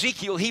thinking of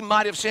Ezekiel, he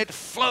might have said,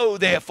 flow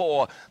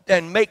therefore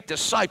and make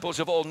disciples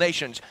of all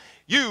nations.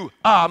 You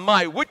are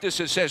my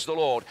witnesses, says the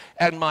Lord,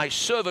 and my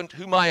servant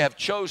whom I have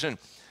chosen.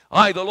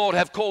 I, the Lord,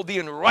 have called thee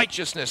in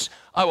righteousness.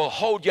 I will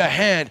hold your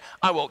hand.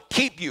 I will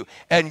keep you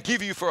and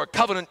give you for a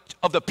covenant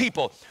of the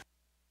people.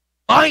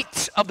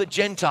 Light of the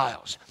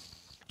Gentiles,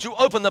 to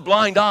open the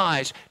blind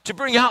eyes, to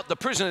bring out the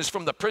prisoners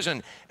from the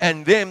prison,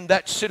 and them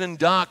that sit in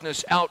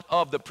darkness out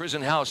of the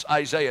prison house.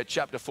 Isaiah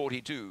chapter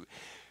 42.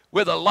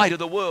 We're the light of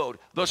the world,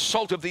 the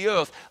salt of the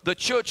earth. The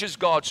church is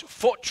God's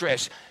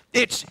fortress.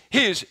 It's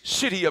his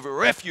city of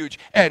refuge.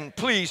 And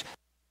please,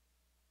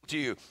 to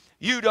you,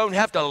 you don't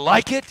have to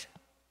like it,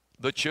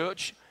 the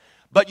church,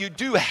 but you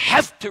do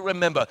have to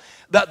remember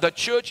that the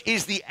church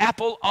is the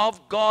apple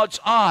of God's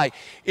eye.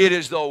 It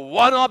is the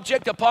one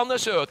object upon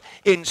this earth,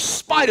 in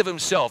spite of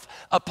himself,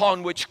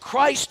 upon which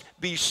Christ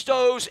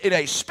bestows in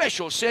a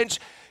special sense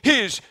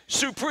his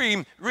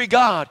supreme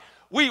regard.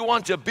 We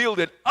want to build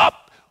it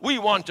up. We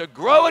want to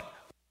grow it.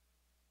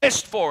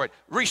 Best for it.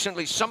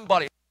 Recently,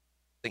 somebody,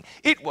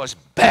 it was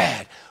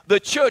bad. The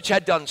church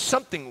had done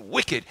something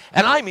wicked,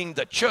 and I mean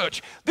the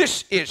church.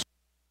 This is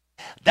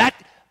that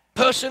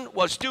person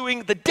was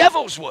doing the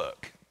devil's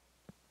work.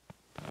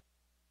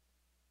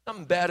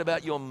 Something bad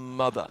about your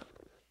mother.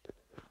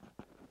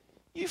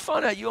 You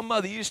find out your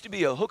mother used to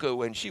be a hooker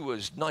when she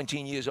was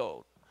 19 years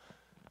old.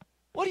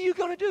 What are you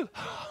going to do?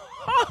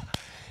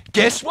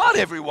 Guess what,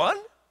 everyone?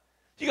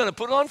 You're going to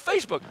put it on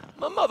Facebook.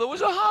 My mother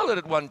was a harlot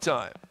at one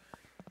time.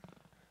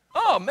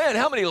 Oh, man,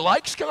 how many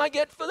likes can I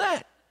get for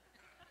that?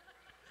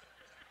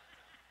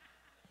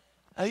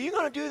 Are you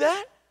going to do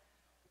that?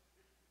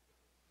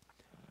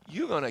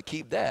 You're going to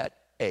keep that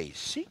a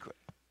secret.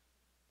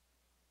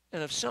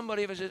 And if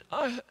somebody ever says,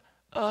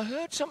 I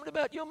heard something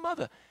about your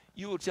mother,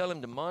 you will tell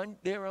them to mind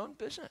their own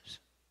business.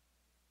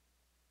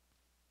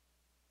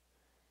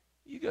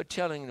 You go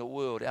telling the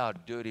world our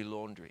dirty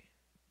laundry.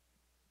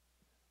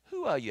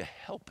 Who are you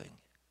helping?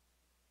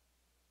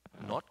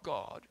 Not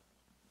God.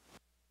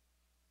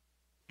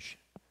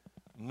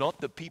 Not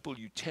the people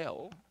you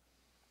tell.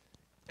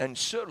 And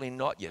certainly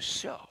not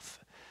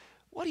yourself.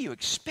 What do you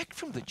expect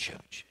from the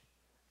church?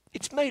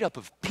 It's made up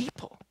of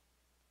people.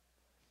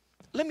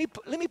 Let me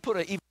put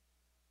an even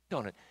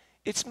on it.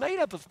 It's made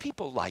up of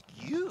people like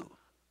you.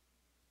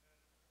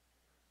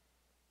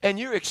 And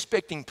you're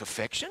expecting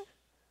perfection?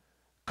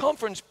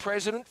 Conference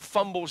president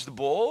fumbles the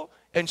ball,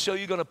 and so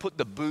you're going to put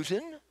the boot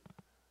in?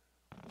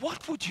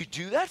 What would you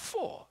do that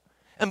for?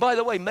 And by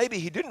the way, maybe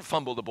he didn't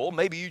fumble the ball.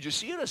 Maybe you just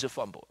see it as a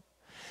fumble.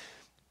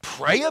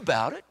 Pray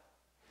about it.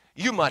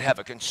 You might have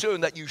a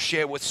concern that you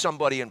share with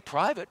somebody in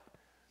private.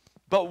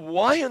 But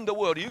why in the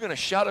world are you going to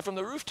shout it from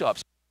the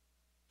rooftops?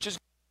 Just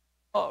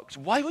dogs.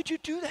 Why would you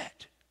do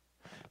that?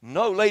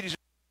 No, ladies,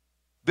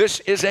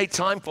 this is a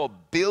time for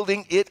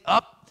building it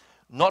up,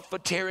 not for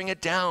tearing it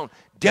down.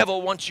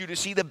 Devil wants you to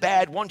see the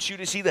bad, wants you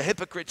to see the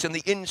hypocrites and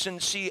the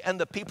insincere and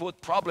the people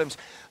with problems.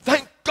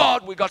 Thank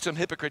God we got some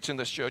hypocrites in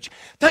this church.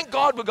 Thank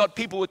God we got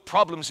people with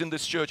problems in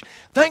this church.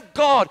 Thank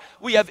God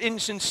we have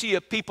insincere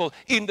people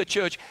in the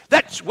church.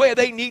 That's where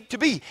they need to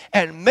be.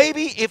 And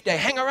maybe if they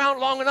hang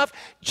around long enough,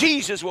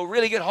 Jesus will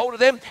really get hold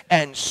of them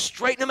and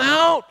straighten them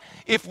out.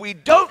 If we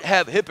don't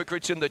have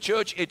hypocrites in the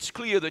church, it's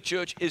clear the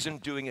church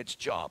isn't doing its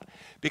job.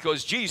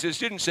 Because Jesus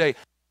didn't say,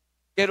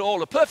 get all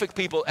the perfect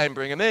people and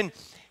bring them in.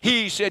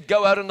 He said,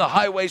 go out in the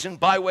highways and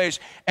byways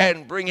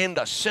and bring in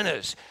the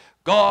sinners.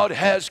 God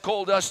has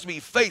called us to be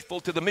faithful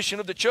to the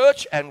mission of the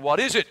church. And what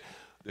is it?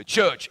 The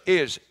church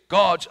is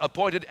God's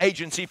appointed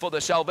agency for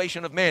the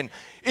salvation of men.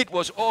 It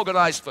was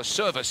organized for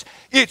service.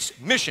 Its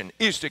mission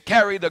is to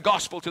carry the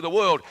gospel to the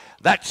world.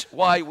 That's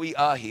why we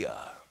are here.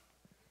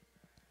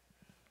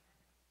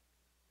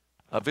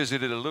 I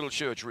visited a little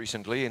church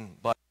recently,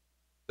 and by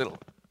little,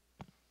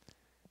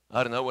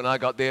 I don't know when I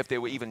got there if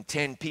there were even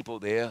 10 people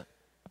there.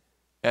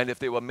 And if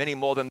there were many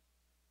more than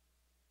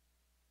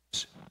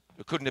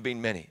there couldn't have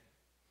been many.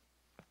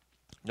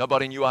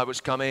 Nobody knew I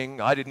was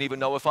coming. I didn't even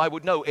know if I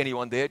would know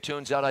anyone there. It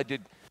turns out I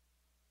did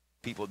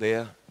people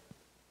there.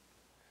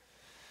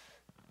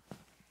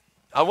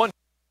 I went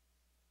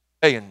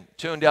and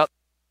turned out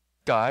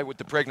the guy with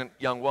the pregnant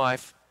young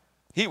wife,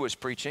 he was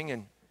preaching,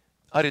 and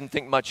I didn't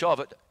think much of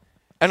it.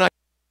 And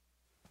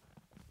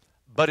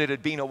but it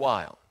had been a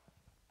while.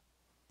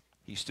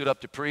 He stood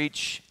up to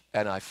preach,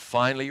 and I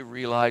finally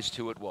realized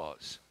who it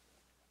was.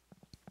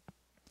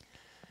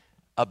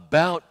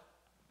 About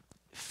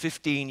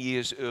 15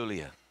 years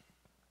earlier,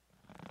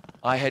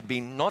 I had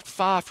been not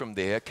far from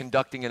there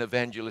conducting an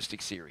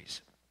evangelistic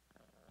series.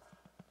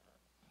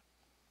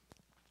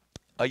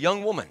 A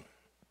young woman,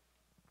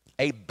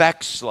 a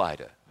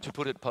backslider, to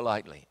put it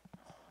politely,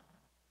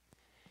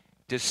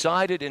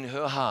 decided in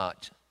her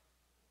heart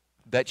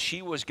that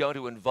she was going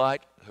to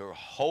invite her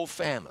whole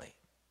family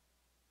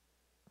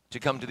to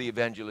come to the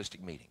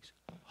evangelistic meetings.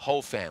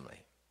 Whole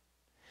family.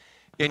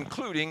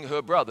 Including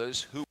her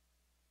brothers who...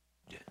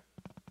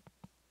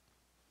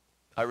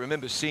 I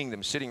remember seeing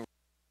them sitting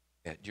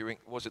during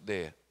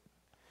the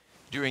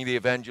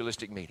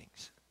evangelistic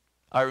meetings.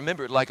 I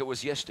remember it like it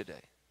was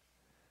yesterday.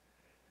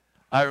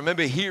 I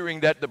remember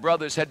hearing that the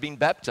brothers had been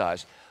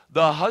baptized.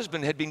 The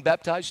husband had been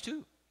baptized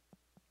too.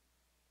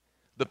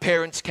 The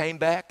parents came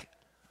back.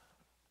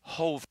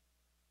 Whole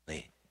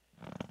family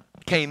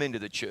came into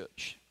the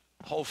church.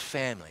 Whole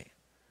family.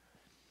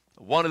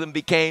 One of them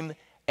became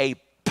a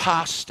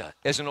pastor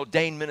as an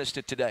ordained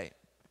minister today.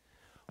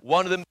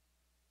 One of them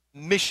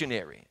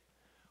missionary.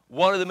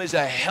 One of them is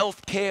a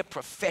healthcare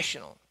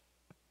professional.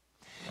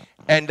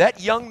 And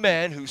that young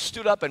man who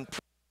stood up and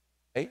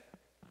preached,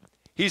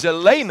 he's a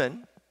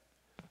layman,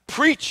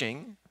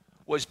 preaching,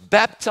 was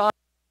baptized.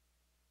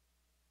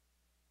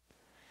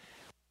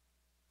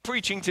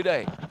 Preaching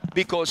today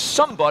because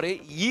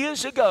somebody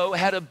years ago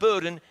had a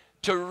burden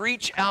to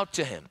reach out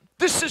to him.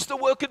 This is the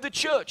work of the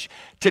church,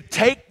 to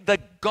take the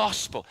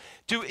gospel,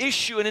 to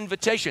issue an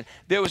invitation.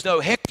 There was no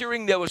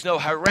hectoring, there was no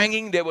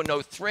haranguing, there were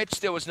no threats,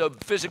 there was no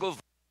physical.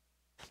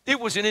 It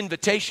was an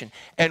invitation.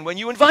 And when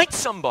you invite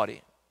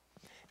somebody,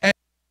 and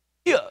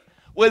here,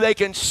 where they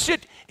can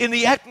sit in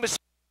the atmosphere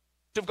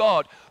of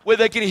God, where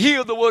they can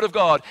hear the word of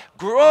God,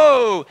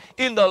 grow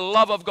in the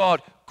love of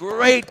God,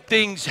 great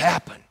things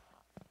happen.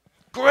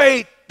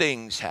 Great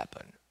things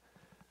happen.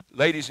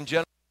 Ladies and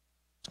gentlemen,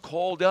 it's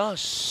called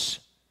us.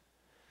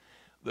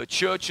 The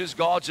church is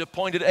God's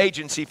appointed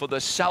agency for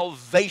the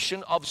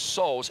salvation of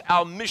souls.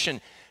 Our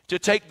mission to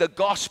take the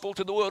gospel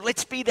to the world.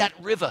 Let's be that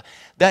river,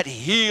 that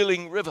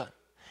healing river.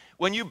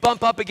 When you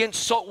bump up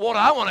against salt water,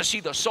 I want to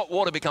see the salt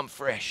water become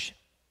fresh.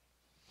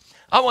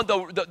 I want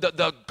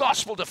the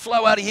gospel to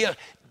flow out of here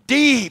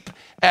deep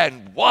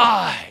and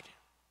wide,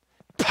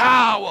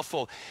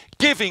 powerful,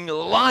 giving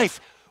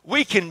life.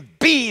 We can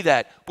be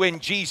that when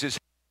Jesus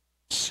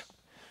comes.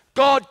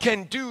 God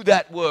can do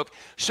that work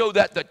so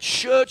that the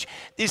church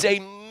is a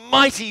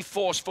mighty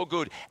force for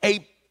good, a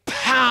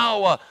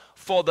power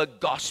for the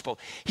gospel.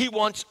 He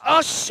wants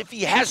us. If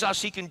he has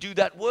us, he can do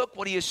that work.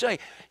 What do you say?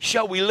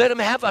 Shall we let him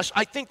have us?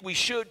 I think we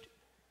should.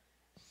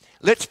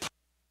 Let's pray.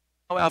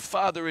 Our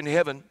Father in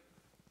heaven,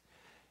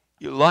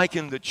 you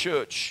liken the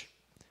church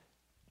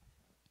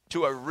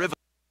to a river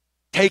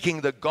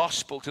taking the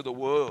gospel to the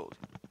world.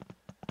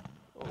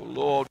 Oh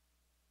Lord,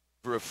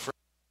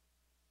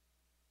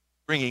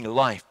 bringing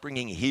life,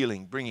 bringing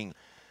healing,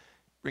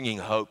 bringing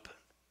hope.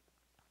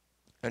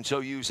 And so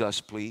use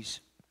us, please.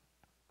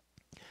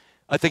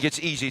 I think it's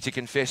easy to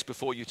confess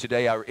before you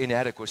today our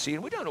inadequacy,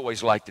 and we don't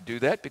always like to do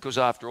that because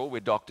after all, we're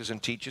doctors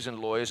and teachers and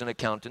lawyers and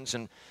accountants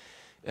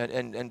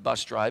and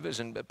bus drivers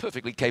and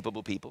perfectly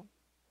capable people.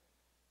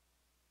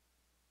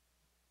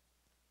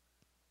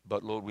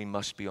 But Lord, we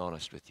must be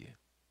honest with you.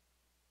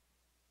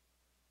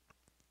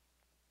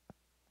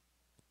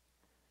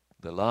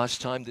 The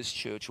last time this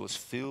church was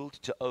filled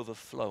to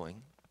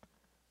overflowing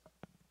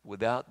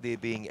without there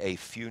being a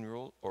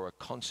funeral or a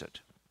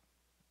concert.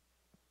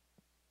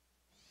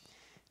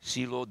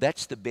 See, Lord,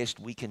 that's the best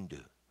we can do.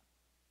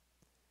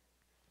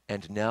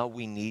 And now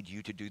we need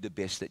you to do the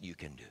best that you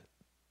can do.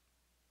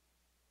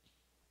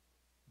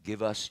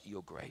 Give us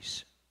your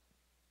grace.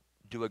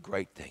 Do a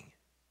great thing.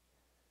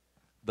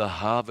 The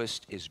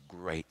harvest is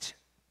great.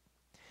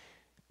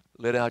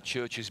 Let our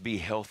churches be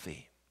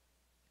healthy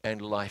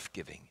and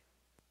life-giving.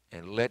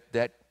 And let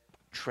that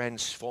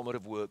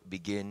transformative work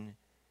begin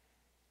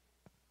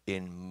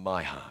in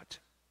my heart.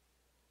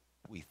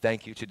 We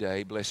thank you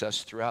today. Bless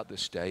us throughout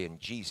this day. In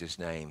Jesus'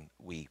 name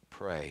we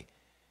pray.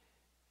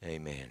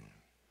 Amen.